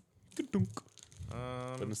 Dunk, dunk.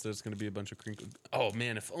 But instead, it's going to be a bunch of crinkle. Oh,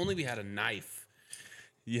 man, if only we had a knife.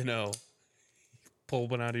 You know, pull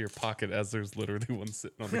one out of your pocket as there's literally one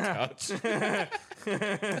sitting on the couch. I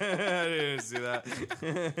didn't see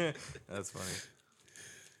that. That's funny.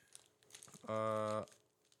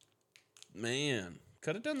 Man,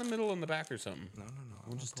 cut it down the middle and the back or something. No.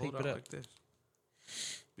 We'll just pull tape it out up. like this.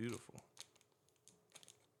 Beautiful.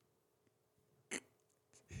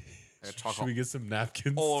 I got Should chocolate we get some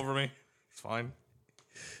napkins? all over me. It's fine.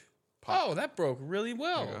 Oh, that broke really There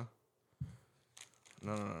well. you go.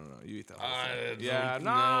 No. You eat that whole I thing. don't Yeah, know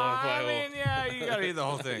no. if I I will. mean, yeah, you gotta eat the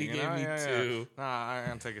whole thing. He you gave know? me Yeah. two. Nah, I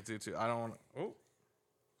can't take it too. I don't want. Oh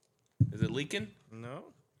Is it leaking? no.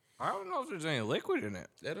 I don't know if there's any liquid in it.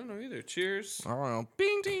 I don't know either. Cheers. I don't know.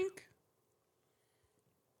 Bing dink.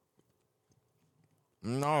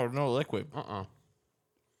 No liquid.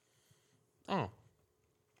 Oh.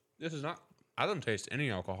 This is not. I don't taste any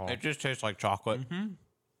alcohol. It just tastes like chocolate. Mm-hmm.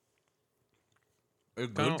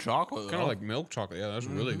 It's good Kinda- chocolate. Kind of like milk chocolate. Yeah, that's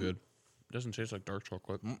really good. It doesn't taste like dark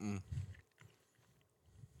chocolate.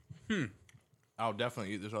 I'll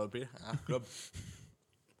definitely eat this other piece. Good.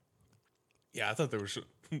 Yeah, I thought there was.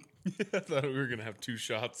 I thought we were gonna have two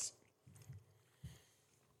shots.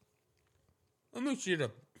 Let me see the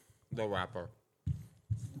wrapper.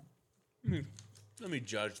 Let me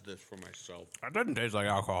judge this for myself. That doesn't taste like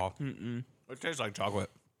alcohol. It tastes like chocolate.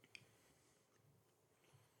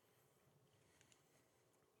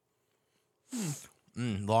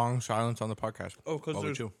 Long silence on the podcast. Oh, 'cause While we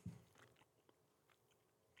there's- chew.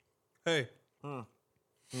 Hey.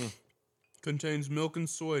 Contains milk and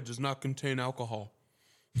soy. Does not contain alcohol.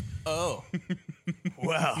 Oh.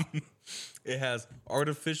 Wow. It has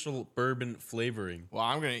artificial bourbon flavoring. Well,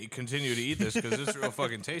 I'm going to continue to eat this because it's real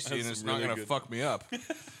fucking tasty and That's it's not really going to good. fuck me up.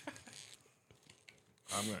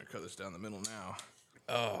 I'm going to cut this down the middle now.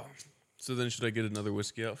 Oh, so then should I get another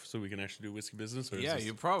whiskey out so we can actually do whiskey business? Or is Yeah, this-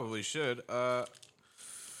 you probably should. I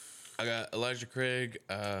got Elijah Craig,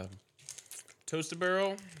 Toasted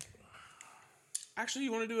Barrel. Actually,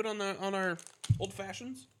 you want to do it on our old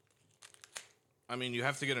fashions? I mean, you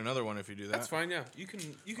have to get another one if you do that. That's fine. Yeah, you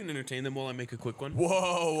can entertain them while I make a quick one. Whoa,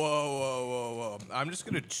 whoa, whoa, whoa, whoa! I'm just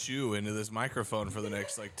gonna chew into this microphone for the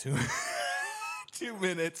next like 2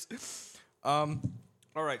 minutes. All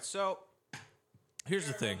right, so here's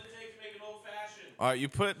the thing. All right, you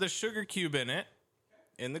put the sugar cube in it,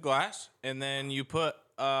 in the glass, and then you put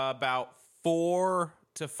about 4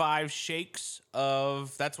 to 5 shakes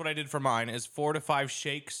of. That's what I did for mine. Is 4 to 5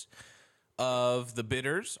 shakes of the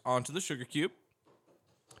bitters onto the sugar cube.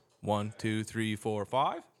 1, 2, 3, 4,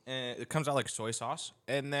 5. And it comes out like soy sauce.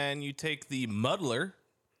 And then you take the muddler,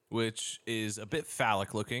 which is a bit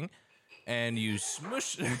phallic looking, and you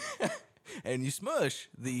smush the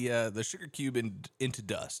sugar cube into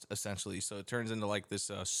dust, essentially. So it turns into like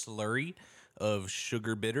this slurry of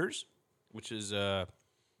sugar bitters, which is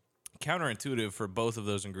counterintuitive for both of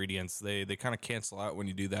those ingredients. They kind of cancel out when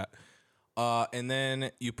you do that. And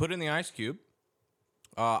then you put in the ice cube.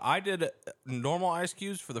 I did normal ice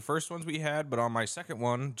cubes for the first ones we had, but on my second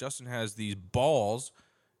one, Justin has these balls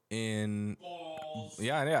in. Balls.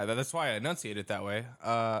 Yeah. That's why I enunciate it that way.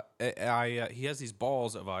 He has these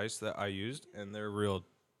balls of ice that I used, and they're real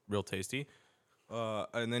tasty.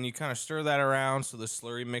 And then you kind of stir that around so the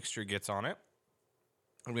slurry mixture gets on it.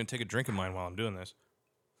 I'm gonna take a drink of mine while I'm doing this.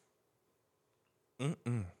 And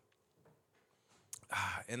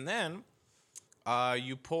then.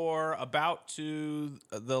 You pour about to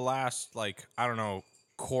the last, like, I don't know,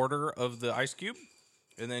 quarter of the ice cube.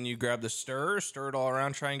 And then you grab the stir it all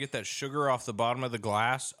around, try and get that sugar off the bottom of the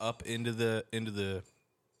glass up into the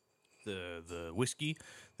whiskey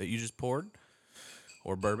that you just poured.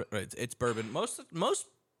 Or bourbon. It's bourbon. Most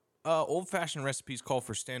old-fashioned recipes call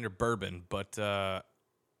for standard bourbon, but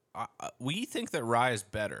we think that rye is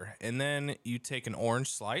better. And then you take an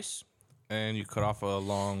orange slice, and you cut off a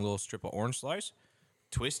long little strip of orange slice,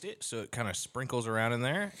 twist it so it kind of sprinkles around in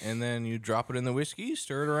there, and then you drop it in the whiskey,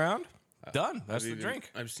 stir it around. Done. That's the drink.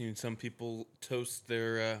 I've seen some people toast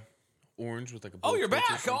their orange with like a. Oh, you're blowtorch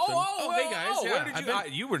or back! something. Oh, hey guys! Oh, yeah, where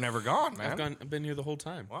did you? You were never gone, man. I've been here the whole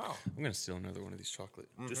time. Wow. I'm gonna steal another one of these chocolate.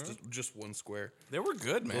 Just one square. They were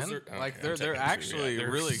good, man. Those are- like okay, they're actually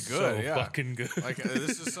they're really so good. Yeah, fucking good. Like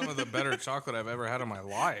this is some of the better chocolate I've ever had in my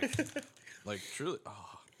life. Like truly. Oh.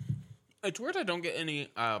 It's weird I don't get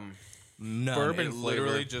any None. bourbon it flavor.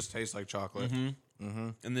 literally just tastes like chocolate. And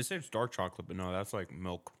they say it's dark chocolate, but no, that's like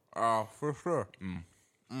milk. Oh, for sure.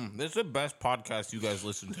 This is the best podcast you guys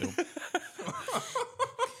listen to.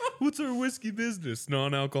 What's our whiskey business?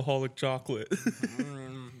 Non-alcoholic chocolate.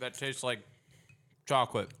 That tastes like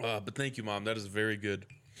chocolate. But thank you, Mom. That is very good.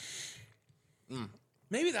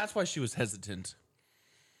 Maybe that's why she was hesitant.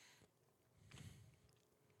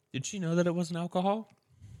 Did she know that it wasn't alcohol?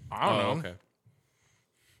 I don't know. Okay.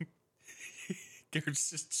 Garrett's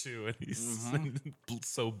just chewing. He's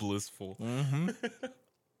so blissful.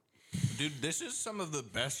 Dude, this is some of the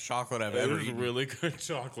best chocolate I've That ever is eaten. really good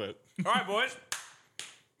chocolate. All right, boys.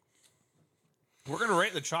 We're going to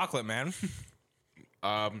rate the chocolate, man.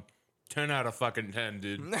 10 out of fucking 10,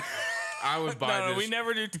 dude. I would buy No, this. we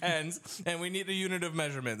never do tens, and we need a unit of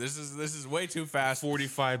measurement. This is way too fast.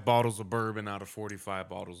 45 bottles of bourbon out of 45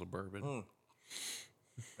 bottles of bourbon.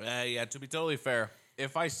 Yeah, to be totally fair,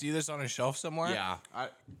 if I see this on a shelf somewhere, Yeah.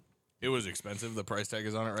 it was expensive. The price tag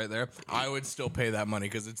is on it right there. I would still pay that money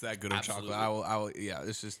because it's that good of Absolutely. chocolate. I will. Yeah,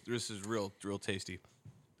 this is real tasty.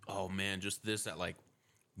 Oh, man, just this at like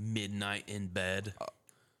midnight in bed.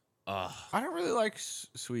 I don't really like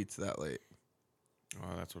sweets that late.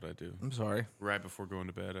 Oh, that's what I do. I'm sorry. Right before going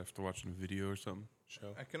to bed after watching a video or something.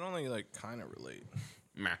 Show. I can only like kind of relate.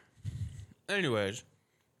 Meh. Anyways,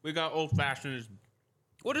 we got old fashioned.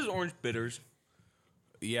 What is orange bitters?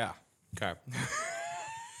 Yeah. Okay.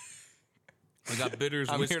 We got bitters,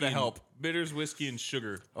 I'm whiskey, here to help. Bitters, whiskey, and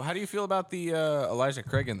sugar. Well, how do you feel about the Elijah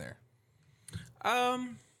Craig in there?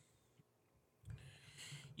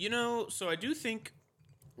 So I do think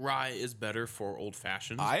rye is better for old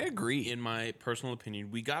fashioned. I agree. In my personal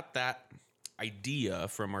opinion, we got that idea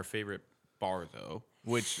from our favorite bar, though.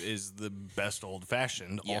 Which is the best old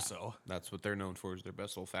fashioned. Yeah, Also, that's what they're known for, is their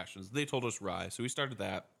best old fashions. They told us rye, so we started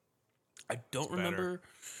that. I don't remember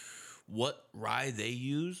what rye they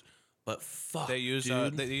use, but fuck, they use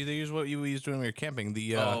dude. they use what you used when we were camping.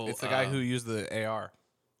 The it's the guy who used the AR,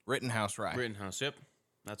 Rittenhouse rye. Rittenhouse. Yep,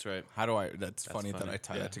 that's right. How do I? That's funny that funny, I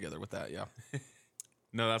tie yeah. that together with that. Yeah.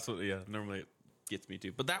 No, that's what. Yeah, normally it gets me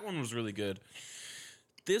too. But that one was really good.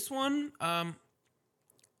 This one,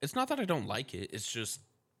 It's not that I don't like it. It's just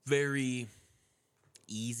very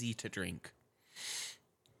easy to drink.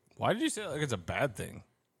 Why did you say like it's a bad thing?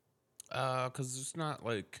 Because it's not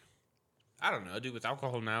like, I don't know, dude. With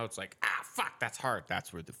alcohol now, it's like, fuck, that's hard.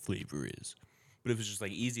 That's where the flavor is. But if it's just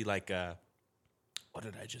like easy, like, what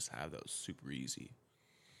did I just have that was super easy?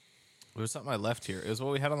 It was something I left here. It was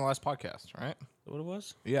what we had on the last podcast, right? Is that what it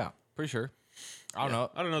was? Yeah, pretty sure. I don't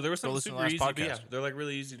know. I don't know. There was something listen to super last easy. But yeah, podcast. they're like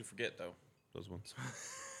really easy to forget though. Those ones.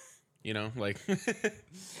 You know, like.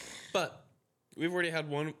 But we've already had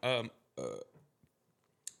one.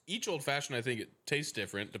 Each old fashioned, I think it tastes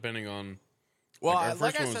different depending on. Well, our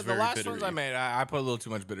like first I one was said, the very last ones I bittery. made, I put a little too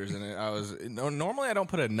much bitters in it. Normally I don't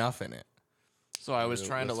put enough in it, so I was Yeah,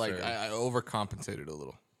 trying to that's like fair. I overcompensated a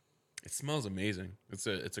little. It smells amazing. It's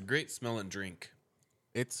a great smelling drink.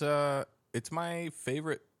 It's my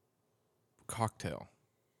favorite cocktail.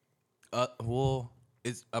 Well,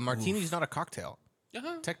 is a martini's not a cocktail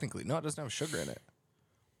Uh-huh. technically? No, it doesn't have sugar in it.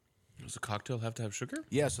 Does a cocktail have to have sugar?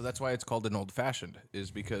 Yeah, so that's why it's called an old fashioned, is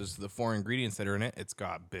because the 4 ingredients that are in it, it's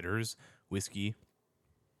got bitters, whiskey,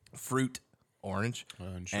 fruit, orange,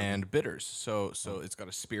 And sugar. and bitters. So it's got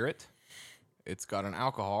a spirit, it's got an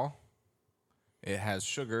alcohol, it has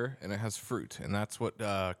sugar, and it has fruit, and that's what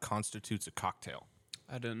constitutes a cocktail.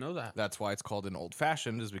 I didn't know that. That's why it's called an old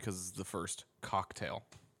fashioned, is because it's the first cocktail.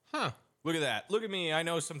 Huh. Look at that. Look at me. I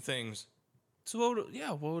know some things. So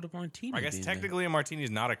what would a martini? I guess be technically a martini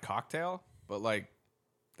is not a cocktail, but like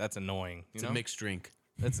that's annoying. it's a mixed drink.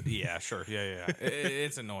 That's yeah, sure, yeah.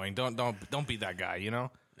 It's annoying. Don't be that guy. You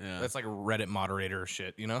know. Yeah. That's like a Reddit moderator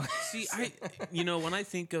shit. You know. See, when I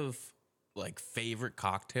think of like favorite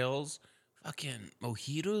cocktails, fucking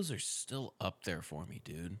mojitos are still up there for me,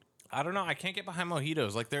 dude. I don't know. I can't get behind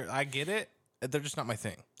mojitos. Like I get it. They're just not my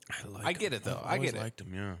thing. I get it, though. I get it. Liked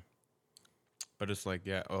them, yeah. But it's like,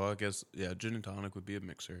 yeah. Oh, I guess gin and tonic would be a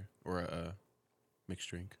mixer or a mixed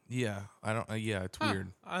drink. Yeah. I don't. Yeah. It's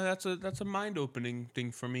weird. That's a mind opening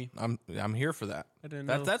thing for me. I'm here for that. I didn't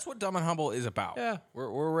know. That's what Dumb and Humble is about. Yeah.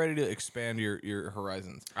 We're ready to expand your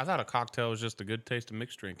horizons. I thought a cocktail was just a good taste of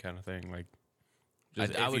mixed drink kind of thing. Like,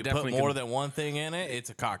 just, If you put more than one thing in it, it's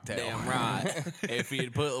a cocktail. Damn right. If you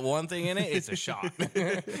put one thing in it, it's a shot.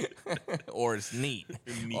 Or it's neat.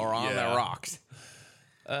 Neat, Or on yeah. the rocks.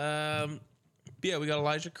 Yeah, we got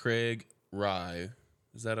Elijah Craig Rye.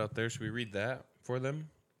 Is that out there? Should we read that for them?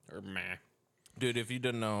 Or meh? Dude, if you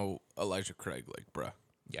didn't know Elijah Craig, like, bruh,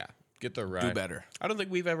 Yeah, get their rye. do better. I don't think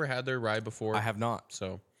we've ever had their rye before. I have not.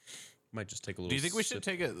 So might just take a little. Do you think we should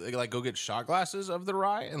sip. take it, like, go get shot glasses of the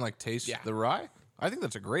rye and, like, taste Yeah. the rye? I think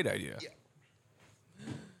that's a great idea.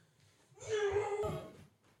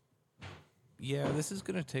 Yeah, this is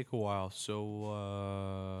going to take a while,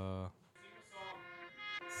 so,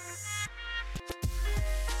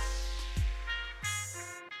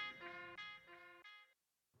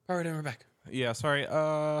 All right, and we're back. yeah, sorry.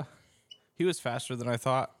 He was faster than I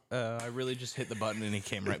thought. I really just hit the button and he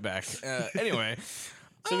came right back. Anyway,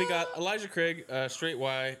 So we got Elijah Craig, straight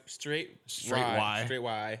Y, straight Y. straight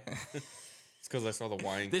Y. It's because I saw the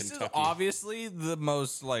Y in this Kentucky. is obviously the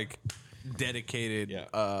most like dedicated,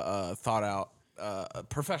 Yeah. thought out,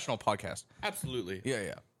 professional podcast. Absolutely.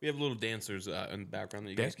 Yeah. We have little dancers in the background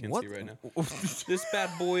that you guys can't What? see right now. This bad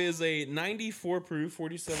boy is a 94 proof,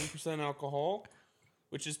 47% alcohol,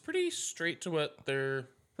 which is pretty straight to what their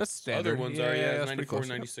That's standard. other ones are. Yeah, that's pretty 94, close.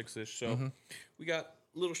 96-ish. So we got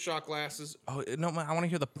little shot glasses. Oh no, I want to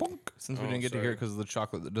hear the punk since we Oh, didn't get to hear sorry. it because of the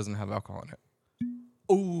chocolate that doesn't have alcohol in it.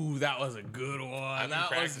 Ooh, that was a good one. been That was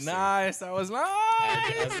practicing. nice. That was nice.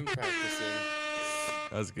 I've been practicing.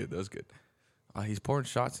 That was good. That was good. He's pouring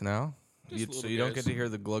shots now. Just So little you don't guys. get to hear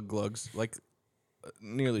the glug glugs, like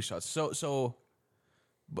nearly shots. So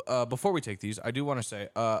before we take these, I do want to say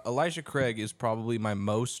Elijah Craig is probably my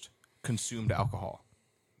most consumed alcohol,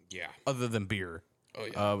 Yeah. other than beer. Oh,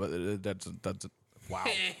 yeah. But that's wow.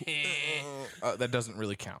 That doesn't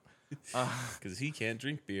really count. Because he can't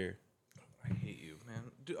drink beer. I hate you, man.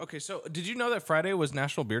 Okay, so did you know that Friday was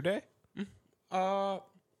National Beer Day? I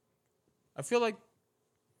feel like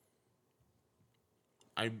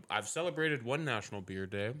I've celebrated one National Beer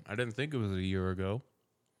Day. I didn't think it was a year ago.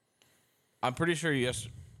 I'm pretty sure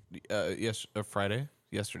Friday,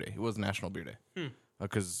 yesterday, it was National Beer Day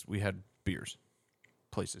because we had beers,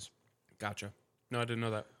 places. Gotcha. No, I didn't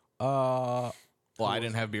know that. Well, I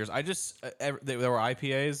didn't have beers. I just there were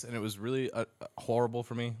IPAs, and it was really horrible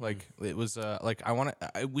for me. Like it was like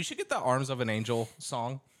we should get the Arms of an Angel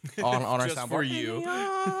song on our Just soundboard. for you. In the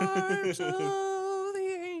arms of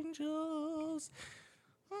the angels.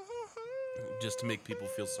 Just to make people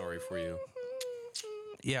feel sorry for you.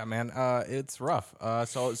 Yeah, man, it's rough.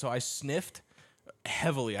 So I sniffed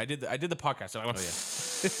heavily. I did the podcast. So I went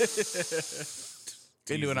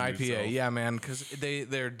into an Teasing IPA. yourself. Yeah, man, because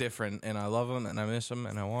they're different, and I love them, and I miss them,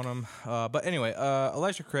 and I want them. But anyway,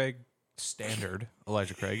 Elijah Craig, standard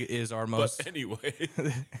Elijah Craig is our most. But anyway,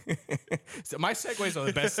 So my segues are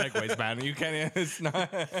the best segues, man. You can't. It's not.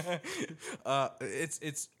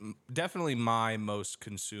 It's definitely my most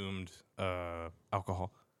consumed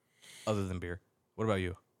alcohol, other than beer. What about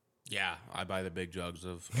you? yeah, I buy the big jugs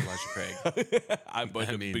of Elijah Craig. I buy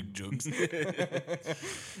the big jugs.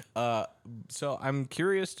 So I'm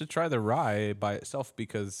curious to try the rye by itself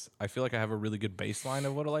because I feel like I have a really good baseline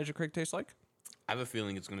of what Elijah Craig tastes like. I have a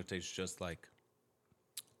feeling it's going to taste just like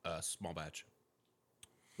a small batch.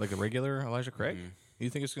 Like a regular Elijah Craig? You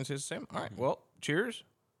think it's going to taste the same? All right. Well, cheers.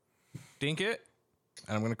 Dink it.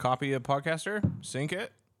 And I'm going to copy a podcaster. Sink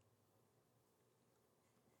it.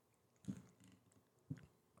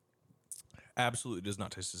 Absolutely does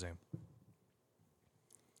not taste the same.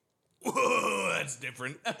 Whoa, that's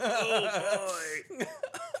different.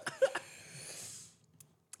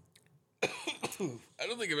 I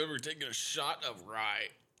don't think I've ever taken a shot of rye.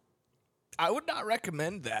 I would not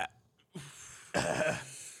recommend that.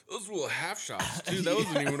 Those were little half shots, too. That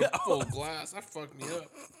wasn't even a full glass. That fucked me up.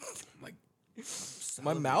 Like,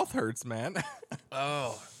 My mouth hurts, man.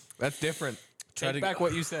 oh, That's different. Take to- back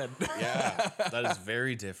what you said. yeah, that is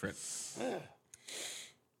very different.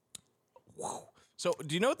 So,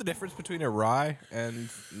 do you know what the difference between a rye and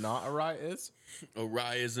not a rye is? A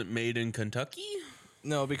rye isn't made in Kentucky?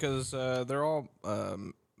 No, because they're all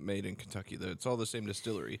made in Kentucky. It's all the same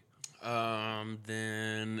distillery.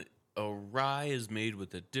 Then a rye is made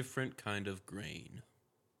with a different kind of grain.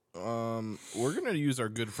 We're gonna use our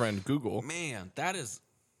good friend Google. Man, that is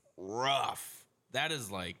rough. That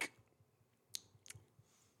is like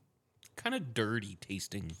kind of dirty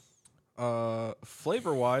tasting.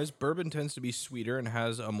 Flavor-wise, bourbon tends to be sweeter and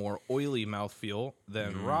has a more oily mouthfeel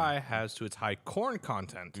than rye has to its high corn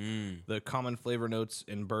content. The common flavor notes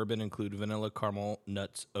in bourbon include vanilla, caramel,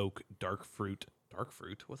 nuts, oak, dark fruit. Dark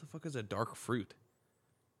fruit? What the fuck is a dark fruit?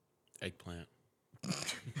 Eggplant.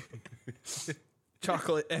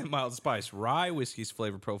 Chocolate and mild spice. Rye whiskey's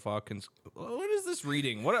flavor profile can. What is this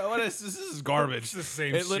reading? What is this? This is garbage. It's the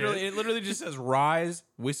same It literally just says rye's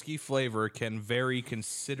whiskey flavor can vary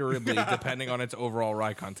considerably depending on its overall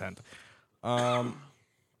rye content. But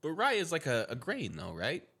rye is like a grain, though,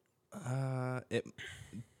 right?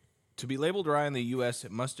 To be labeled rye in the U.S.,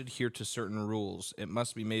 it must adhere to certain rules. It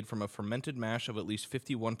must be made from a fermented mash of at least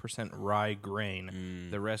 51% rye grain.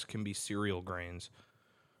 The rest can be cereal grains.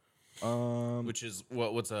 Which is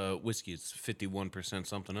what's a whiskey? It's 51%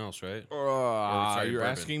 something else, right? You're bourbon.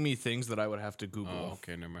 asking me things that I would have to Google. Oh,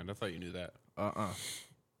 okay, never mind. I thought you knew that. Uh-uh.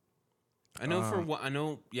 I know for one. I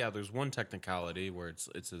know. Yeah, there's one technicality where it's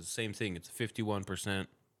the same thing. It's 51%.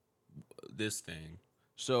 This thing.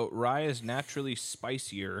 So rye is naturally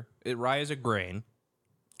spicier. Rye is a grain,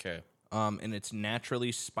 Okay. and it's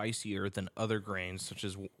naturally spicier than other grains such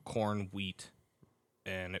as corn, wheat,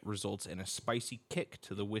 and it results in a spicy kick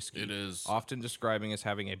to the whiskey. It is. Often describing as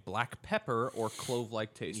having a black pepper or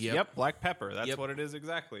clove-like taste. Yep. Black pepper. That's Yep. what it is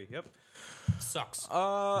exactly. Yep. Sucks.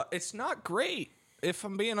 It's not great, if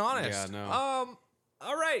I'm being honest. Yeah, no.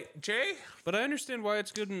 All right, Jay. But I understand why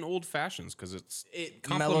it's good in old fashions because It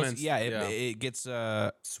complements. mellows. Yeah, it gets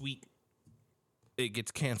sweet. it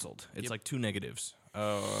gets canceled. It's like two negatives.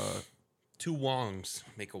 Two wongs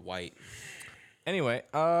make a white. Anyway,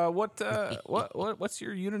 what's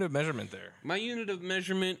your unit of measurement there? My unit of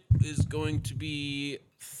measurement is going to be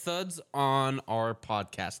thuds on our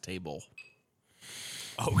podcast table.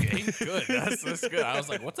 Okay, good. That's good. I was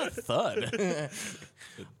like, what's a thud?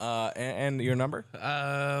 And your number?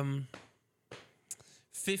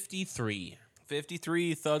 53.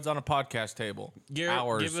 53 thuds on a podcast table.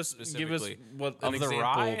 Hours give us specifically. what Of an the example.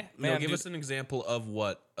 rye? No, Man, give dude. us an example of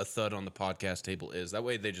what a thud on the podcast table is. That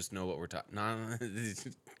way, they just know what we're talking. Nah,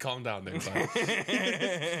 calm down there, bud.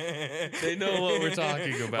 They know what we're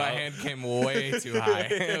talking about. My hand came way too high.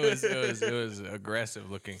 It was aggressive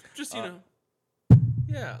looking. Just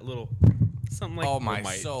yeah, a little something like. Oh my Ooh,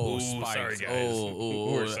 so spiked. sorry, guys.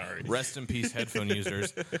 Oh, We're sorry. Rest in peace, headphone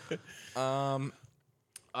users. What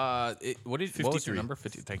was your 53. number?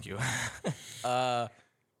 50. Thank you.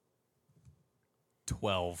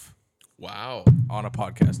 12 Wow. on a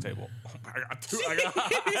podcast table. I got two.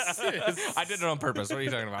 I did it on purpose. What are you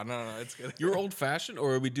talking about? No, it's good. You're old fashioned,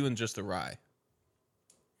 or are we doing just the rye?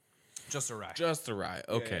 Just a rye. Just the rye.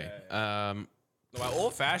 Okay. My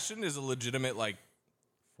old fashioned is a legitimate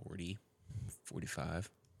 40, 45.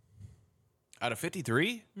 out of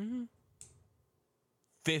 53.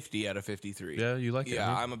 50 out of 53. Yeah, you like it?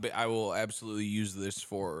 Yeah, huh? I will absolutely use this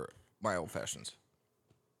for my old fashions.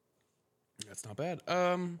 That's not bad.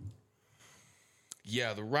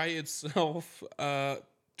 Yeah, the riot itself,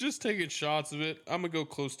 just taking shots of it. I'm gonna go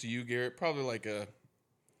close to you, Garrett. Probably like a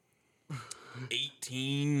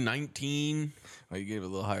 18, 19 Well, you gave it a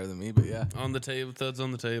little higher than me, but yeah. on the table. Thuds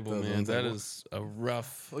on the table, Thuds on man. the That table. is a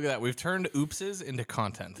rough. Look at that. We've turned oopses into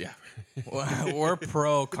content. Yeah. We're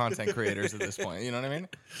pro content creators at this point. You know what I mean?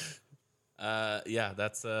 Yeah,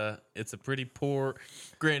 that's it's a pretty poor.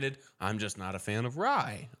 Granted, I'm just not a fan of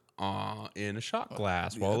rye in a shot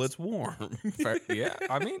glass while it's warm. Fair, yeah.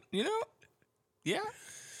 I mean, yeah.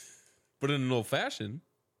 But in an old fashioned,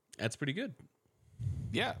 that's pretty good.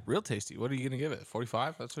 Yeah, real tasty. What are you gonna give it?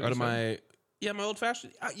 45? That's what Out you of said? my old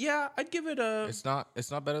fashioned, yeah, I'd give it a. It's not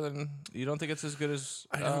better than. You don't think it's as good as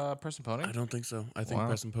Press and Pony? I don't think so. I think Wow.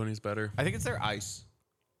 Press and Pony's better. I think it's their ice.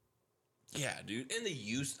 Yeah, dude. And the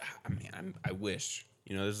use. I mean, I wish.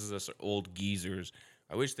 This is us old geezers.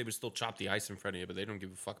 I wish they would still chop the ice in front of you, but they don't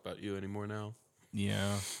give a fuck about you anymore now.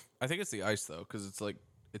 Yeah, I think it's the ice though, because it's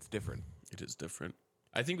different. It is different.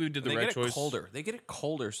 I think we did the They right get it choice. colder. They get it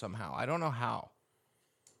colder somehow. I don't know how.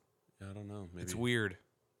 Yeah, I don't know. Maybe It's weird.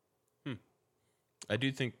 I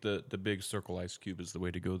do think the big circle ice cube is the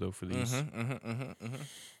way to go though for these.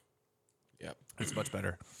 Yep. It's much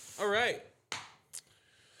better. All right.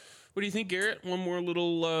 What do you think, Garrett? One more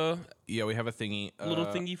little Yeah, we have a thingy.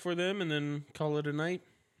 thingy for them, and then call it a night.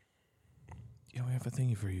 Yeah, we have a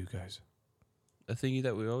thingy for you guys. A thingy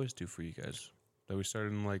that we always do for you guys. That we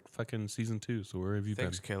started in like fucking season 2. So where have you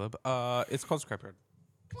Thanks, been? Caleb. It's called Scrapyard.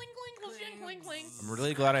 Cling, cling, cling, cling, cling. I'm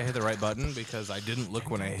really glad I hit the right button because I didn't look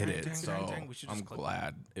when I hit it, so We should I'm just click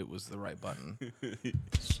glad it was the right button.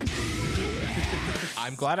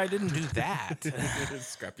 I'm glad I didn't do that.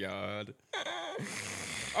 Scrapyard.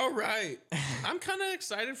 All right. I'm kind of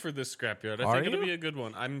excited for this scrapyard. I Are think it'll you? be a good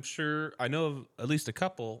one. I'm sure I know of at least a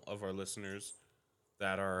couple of our listeners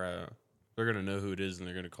that are they're going to know who it is and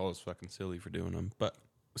they're going to call us fucking silly for doing them. But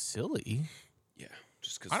Silly? yeah,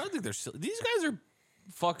 just cuz I don't think they're silly. These guys are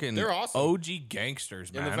fucking They're awesome. OG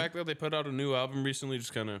gangsters, man. and the fact that they put out a new album recently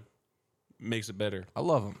just kind of makes it better. I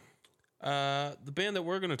love them. The band that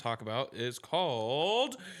we're going to talk about is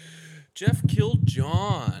called Jeff Killed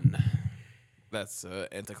John. That's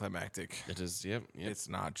anticlimactic. It is, yep. It's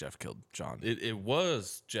not Jeff Killed John. It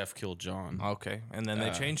was Jeff Killed John. Okay, and then they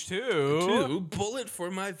changed to Two, Bullet for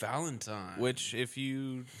My Valentine. which, if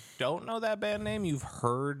you don't know that band name, you've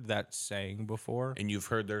heard that saying before. And you've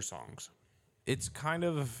heard their songs. It's kind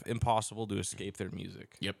of impossible to escape their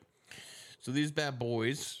music. Yep. So these bad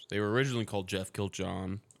boys, they were originally called Jeff Killed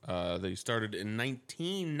John. They started in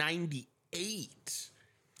 1998.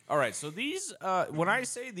 All right, so these, when I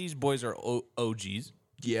say these boys are OGs,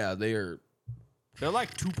 Yeah, they're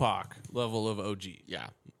like Tupac level of OG.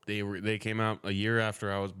 they came out a year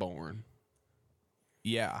after I was born.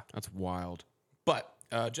 Yeah. That's wild. But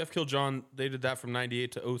Jeff Killed John, they did that from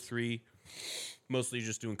 98 to 03. Mostly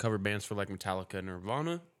just doing cover bands for like Metallica and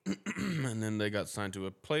Nirvana. And then they got signed to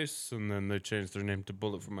a place, and then they changed their name to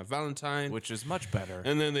Bullet for My Valentine. Which is much better.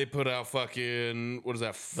 And then they put out fucking, what is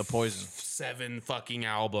that? The Poison. 7 fucking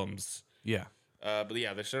albums. Yeah. But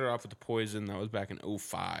yeah, they started off with The Poison. That was back in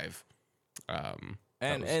 05. And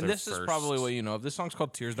was their this is probably first- what you know. If this song's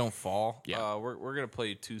called "Tears Don't Fall," Yeah. we're gonna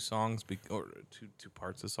play two songs or two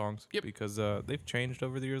parts of songs Yep. because they've changed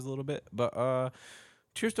over the years a little bit. But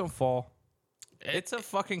 "Tears Don't Fall," it's a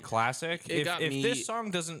fucking classic. it If got me- this song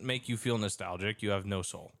doesn't make you feel nostalgic, you have no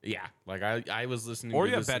soul, Yeah, like I was listening or to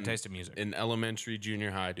you have this bad in, taste in music. in elementary, junior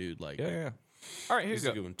high, dude. Like, Yeah. All right, here this you is a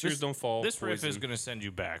go. good one. Tears Don't Fall. This riff is Poison. gonna send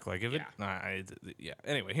you back. Like if Yeah. yeah.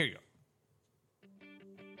 Anyway, here you go.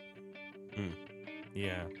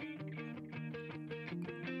 Yeah.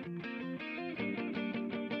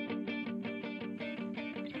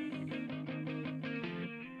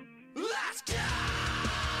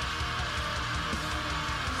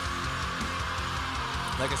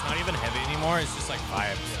 Like it's not even heavy anymore. It's just like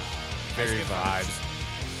vibes. Very vibes.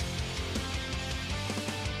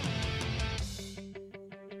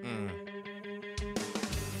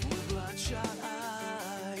 Bloodshot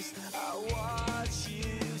eyes, I watch you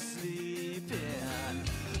sleeping.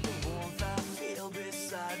 The warmth I feel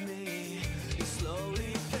beside me is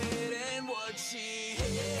slowly fading. Would she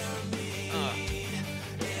hear me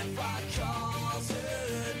if I called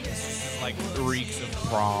her name? Like reeks of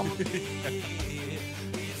prom. If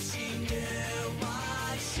she knew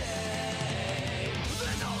my shame,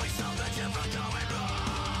 there's always something different going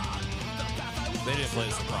wrong. The path I walk They didn't play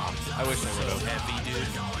this at prom. I wish they would have. heavy, dude.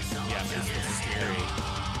 Yeah, this is scary.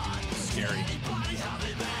 Scary.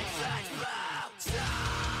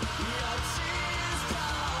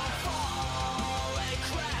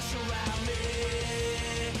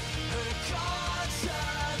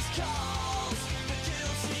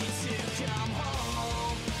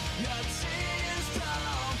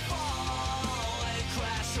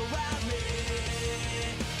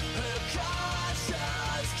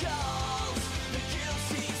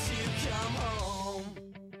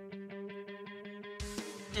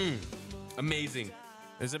 Amazing.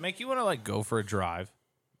 Does it make you want to like go for a drive?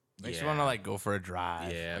 Makes you want to Yeah. like go for a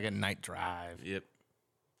drive. Yeah. Like a night drive. Yep.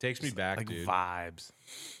 Takes me back, Like dude. vibes.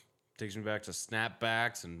 Takes me back to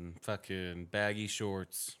snapbacks and fucking baggy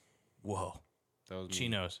shorts. Whoa. That was me.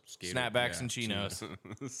 Chinos. Skater. Snapbacks Yeah, and chinos.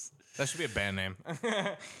 chinos. That should be a band name.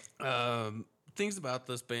 Things about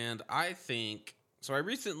this band, I think. So I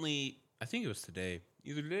recently, I think it was today,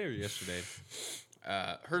 either today or yesterday,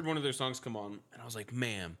 heard one of their songs come on, and I was like,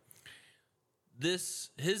 man,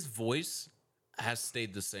 his voice has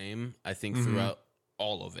stayed the same, I think, throughout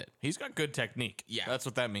all of it. He's got good technique. Yeah. That's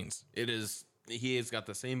what that means. He has got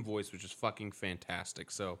the same voice, which is fucking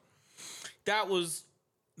fantastic. So that was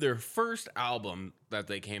their first album that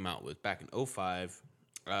they came out with back in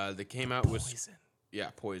 2005. They came out with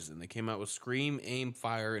Poison. They came out with Scream, Aim,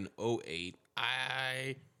 Fire in 2008.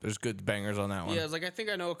 There's good bangers on that one. I was like, I think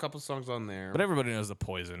I know a couple songs on there. But everybody knows the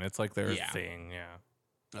Poison. It's like their Yeah. thing.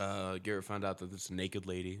 Yeah. Garrett found out that it's a naked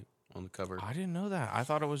lady on the cover. I didn't know that. I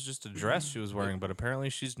thought it was just a dress she was wearing, but apparently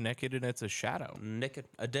she's naked and it's a shadow. Naked,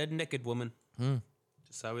 a dead naked woman.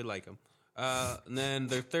 Just how we like them. And then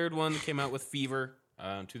their third one came out with Fever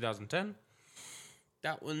in 2010.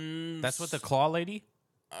 That one. That's what the Claw Lady?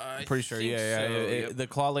 I'm pretty sure. Yeah. Yep. The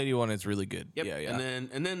Claw Lady one is really good. Yep. Yeah.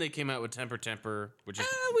 And then they came out with Temper, which is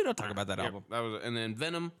we don't talk about that yep, album. that was, and then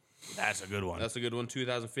Venom. That's a good one. That's a good one.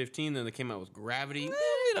 2015. Then they came out with Gravity.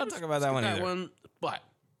 we don't talk about that one either. But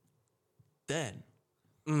then,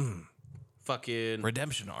 fucking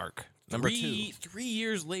Redemption Arc. Number 2. 3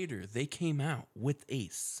 years later, they came out with a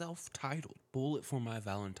self-titled "Bullet for My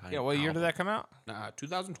Valentine." Yeah, what year did that come out?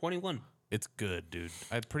 2021. It's good, dude.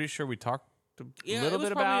 I'm pretty sure we talked a Yeah, little it was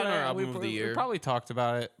bit probably about in our it. album of the We year. probably talked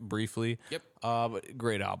about it briefly. Yep. But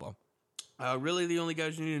great album. Really, the only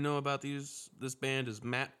guys you need to know about this band is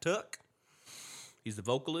Matt Tuck. He's the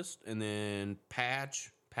vocalist, and then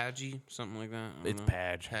Padgy, something like that. I don't It's know.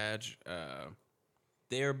 Padge. Padge.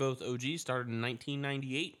 They are both OG, started in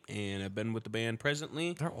 1998, and have been with the band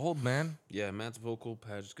presently. They're old, man. Yeah, Matt's vocal,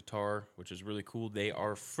 Padge's guitar, which is really cool. They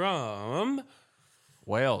are from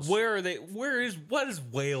Wales. where are they? What is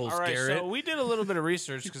Wales, All right, Garrett? so we did a little bit of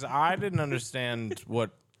research because I didn't understand what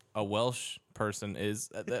a Welsh person is.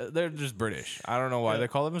 They're just British. I don't know why they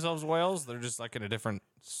call themselves Wales. They're just like in a different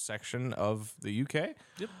section of the UK.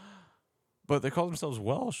 Yep. But they call themselves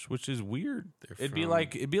Welsh, which is weird. It'd be from-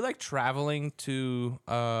 like traveling to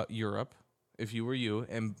Europe if you were you,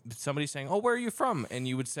 and somebody saying, "Oh, where are you from?" and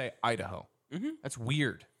you would say Idaho. That's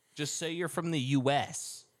weird. Just say you're from the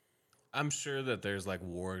U.S. I'm sure that there's like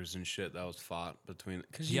wars and shit that was fought between.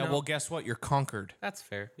 Yeah, well, guess what? You're conquered. that's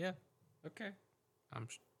fair. Yeah. Okay.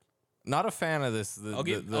 Not a fan of this. I'll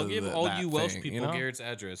give all that you Welsh thing, people you know? Garrett's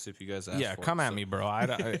address if you guys ask. Yeah, for come it, at so. me, bro.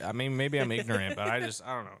 I mean, maybe I'm ignorant, but I don't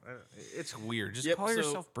know. It's weird. Just Yep, call so-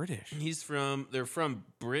 yourself British. They're from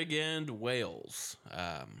Brig End, Wales,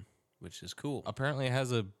 which is cool. Apparently, it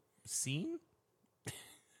has a scene.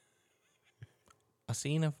 A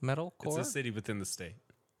scene of metalcore. It's a city within the state.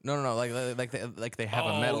 No, like they have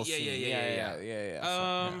a metal yeah, scene. yeah.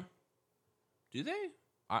 So, Do they?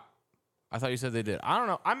 I thought you said they did. I don't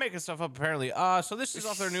know. I'm making stuff up apparently. So this is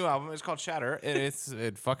off their new album. It's called Shatter.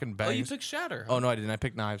 It fucking bangs. Oh, you took Shatter. Oh no, I didn't. I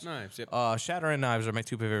picked Knives. Knives, yep. Shatter and Knives are my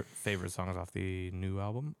two favorite songs off the new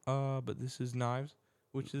album. But this is Knives,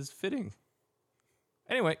 which is fitting.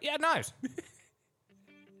 Anyway, yeah, Knives.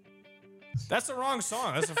 That's the wrong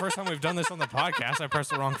song. That's the first time we've done this on the podcast. I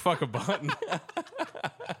pressed the wrong fucking button.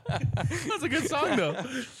 That's a good song though.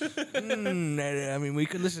 I mean, we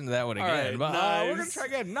could listen to that one again, right, but we're gonna Knives. try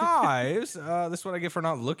again. Knives. This is what I get for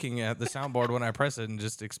not looking at the soundboard when I press it and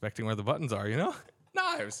just expecting where the buttons are. You know,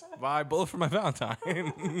 Knives by Bullet for My Valentine.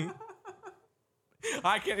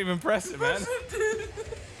 I can't even press it, man.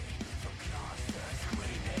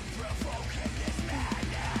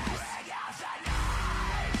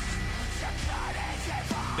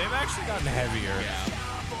 They've actually gotten heavier.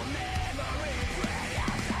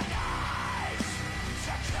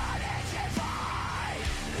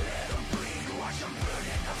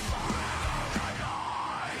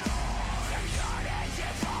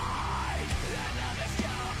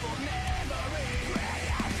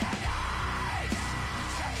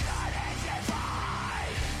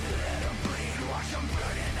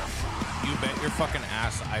 You bet your fucking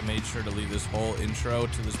ass I made sure to leave this whole intro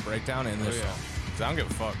to this breakdown in this yeah. song. 'Cause I don't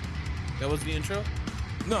give a fuck. That was the intro.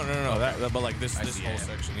 No. That, but like this see, whole yeah.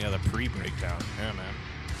 section, yeah, the pre-breakdown. Yeah, man.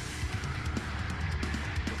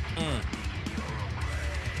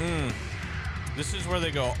 This is where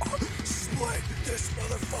they go, "Oh, split this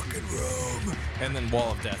motherfucking room," and then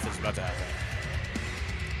Wall of Death is about to happen.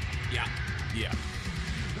 Yeah.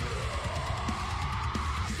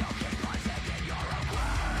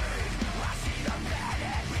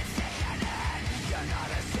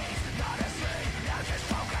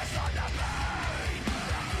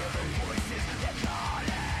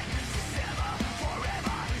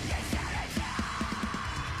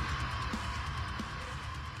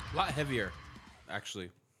 lot heavier, actually.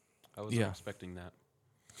 I wasn't Yeah. expecting that.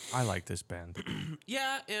 I like this band.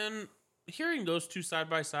 Yeah, and hearing those two side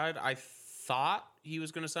by side, I thought he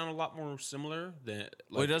was going to sound a lot more similar than.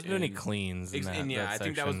 Well, he doesn't do any in- cleans. In that, and yeah, that I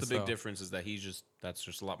think that was the section, big so difference, is that that's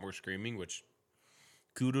just a lot more screaming, which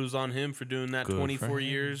kudos on him for doing that Good for 24 him.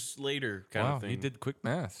 years later kind Wow, of thing. he did quick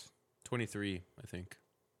math. 23, I think.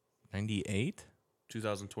 98.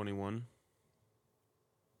 2021.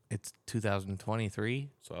 It's 2023.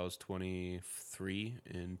 So I was 23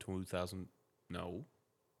 in 2000. No.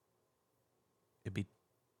 It'd be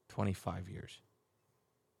 25 years.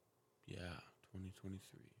 Yeah,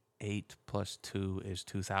 2023. 8 plus 2 is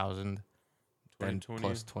 2000. Then 2020,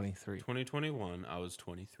 plus 23. 2021, I was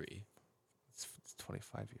 23. It's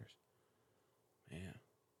 25 years. Man.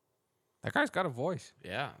 That guy's got a voice.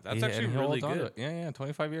 Yeah, that's Yeah, actually and he really holds on to good. it. Yeah,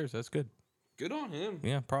 25 years. That's good. Good on him.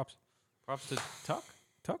 Yeah, props. Props to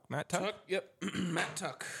Tuck, Matt Tuck. Tuck, yep. Matt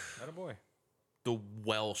Tuck. That a boy. The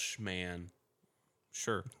Welsh man.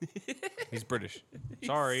 Sure. He's British.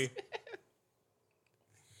 Sorry.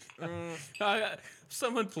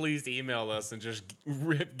 Someone please email us and just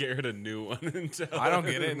rip Garrett a new one. And tell I don't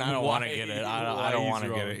get it, and I don't want to why- get it. I why don't he's want to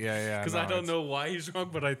get wrong. it. Yeah. Because I don't know why he's wrong,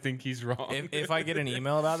 but I think he's wrong. If I get an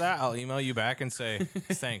email about that, I'll email you back and say,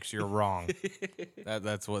 "Thanks, you're wrong."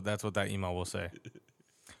 That's what that email will say.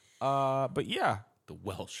 But yeah, The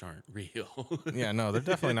Welsh aren't real. yeah, no, they're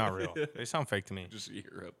definitely not real. They sound fake to me. Just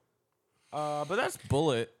Europe. But that's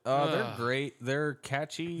Bullet. They're great. They're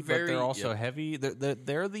catchy, but Very- they're also yep. heavy.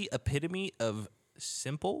 They're the epitome of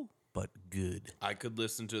simple but good. I could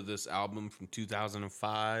listen to this album from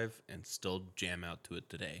 2005 and still jam out to it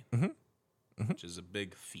today, which is a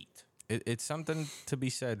big feat. It's something to be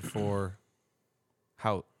said for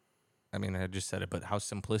how, I mean, I just said it, but how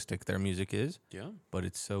simplistic their music is. Yeah. But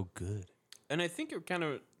it's so good. And I think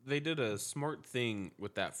they did a smart thing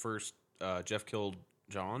with that first Jeff Killed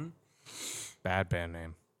John. Bad band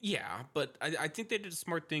name. Yeah, but I think they did a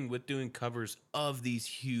smart thing with doing covers of these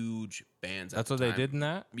huge bands. That's at what the they time. did in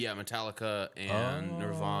that? Yeah, Metallica and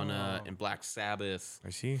Nirvana and Black Sabbath I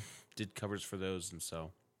see. did covers for those, and so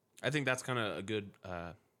I think that's kind of a good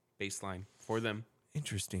baseline for them.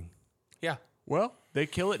 Interesting. Yeah, Well, they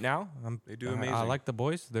kill it now. They do I amazing. like the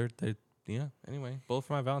boys. They yeah. Anyway, Bullet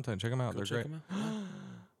for My Valentine. Check them out. They're check great. 'em out.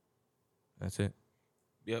 That's it.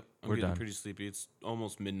 Yep, I'm We're getting done. pretty sleepy. It's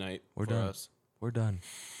almost midnight We're for done. us. We're done.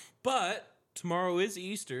 But tomorrow is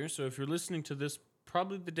Easter, so if you're listening to this,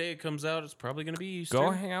 probably the day it comes out, it's probably going to be Easter. Go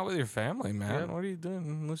hang out with your family, man. Yep. What are you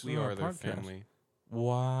doing? Listen We to our are their podcast. family.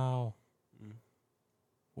 Wow.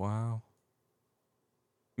 Wow.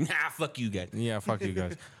 Nah, fuck you guys. Yeah, fuck you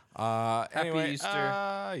guys. Anyway, Easter.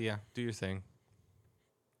 Yeah, do your thing.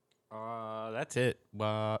 That's it.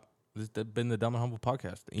 This has been the Dumb and Humble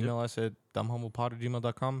podcast. Email us at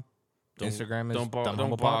dumbhumblepod@gmail.com. Instagram is Don't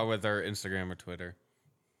dumbhumblepod. bother with our Instagram or Twitter.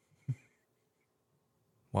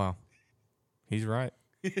 Wow. He's right.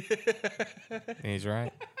 He's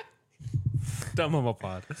right. Dumb Humble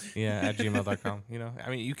Pod. Yeah, at gmail.com. You know, I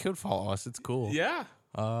mean, you could follow us. It's cool. Yeah.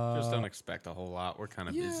 Just don't expect a whole lot. We're kind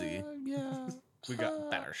of busy. Yeah. We got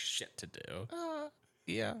better shit to do.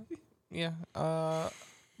 Yeah. Yeah.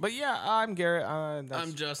 But yeah, I'm Garrett.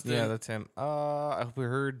 I'm Justin. Yeah, that's him. I hope we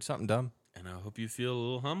heard something dumb. And I hope you feel a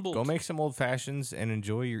little humbled. Go make some old fashions and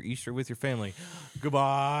enjoy your Easter with your family.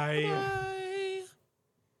 Goodbye. Bye.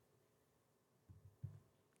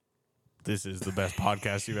 This is the best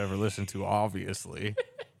podcast you've ever listened to, obviously.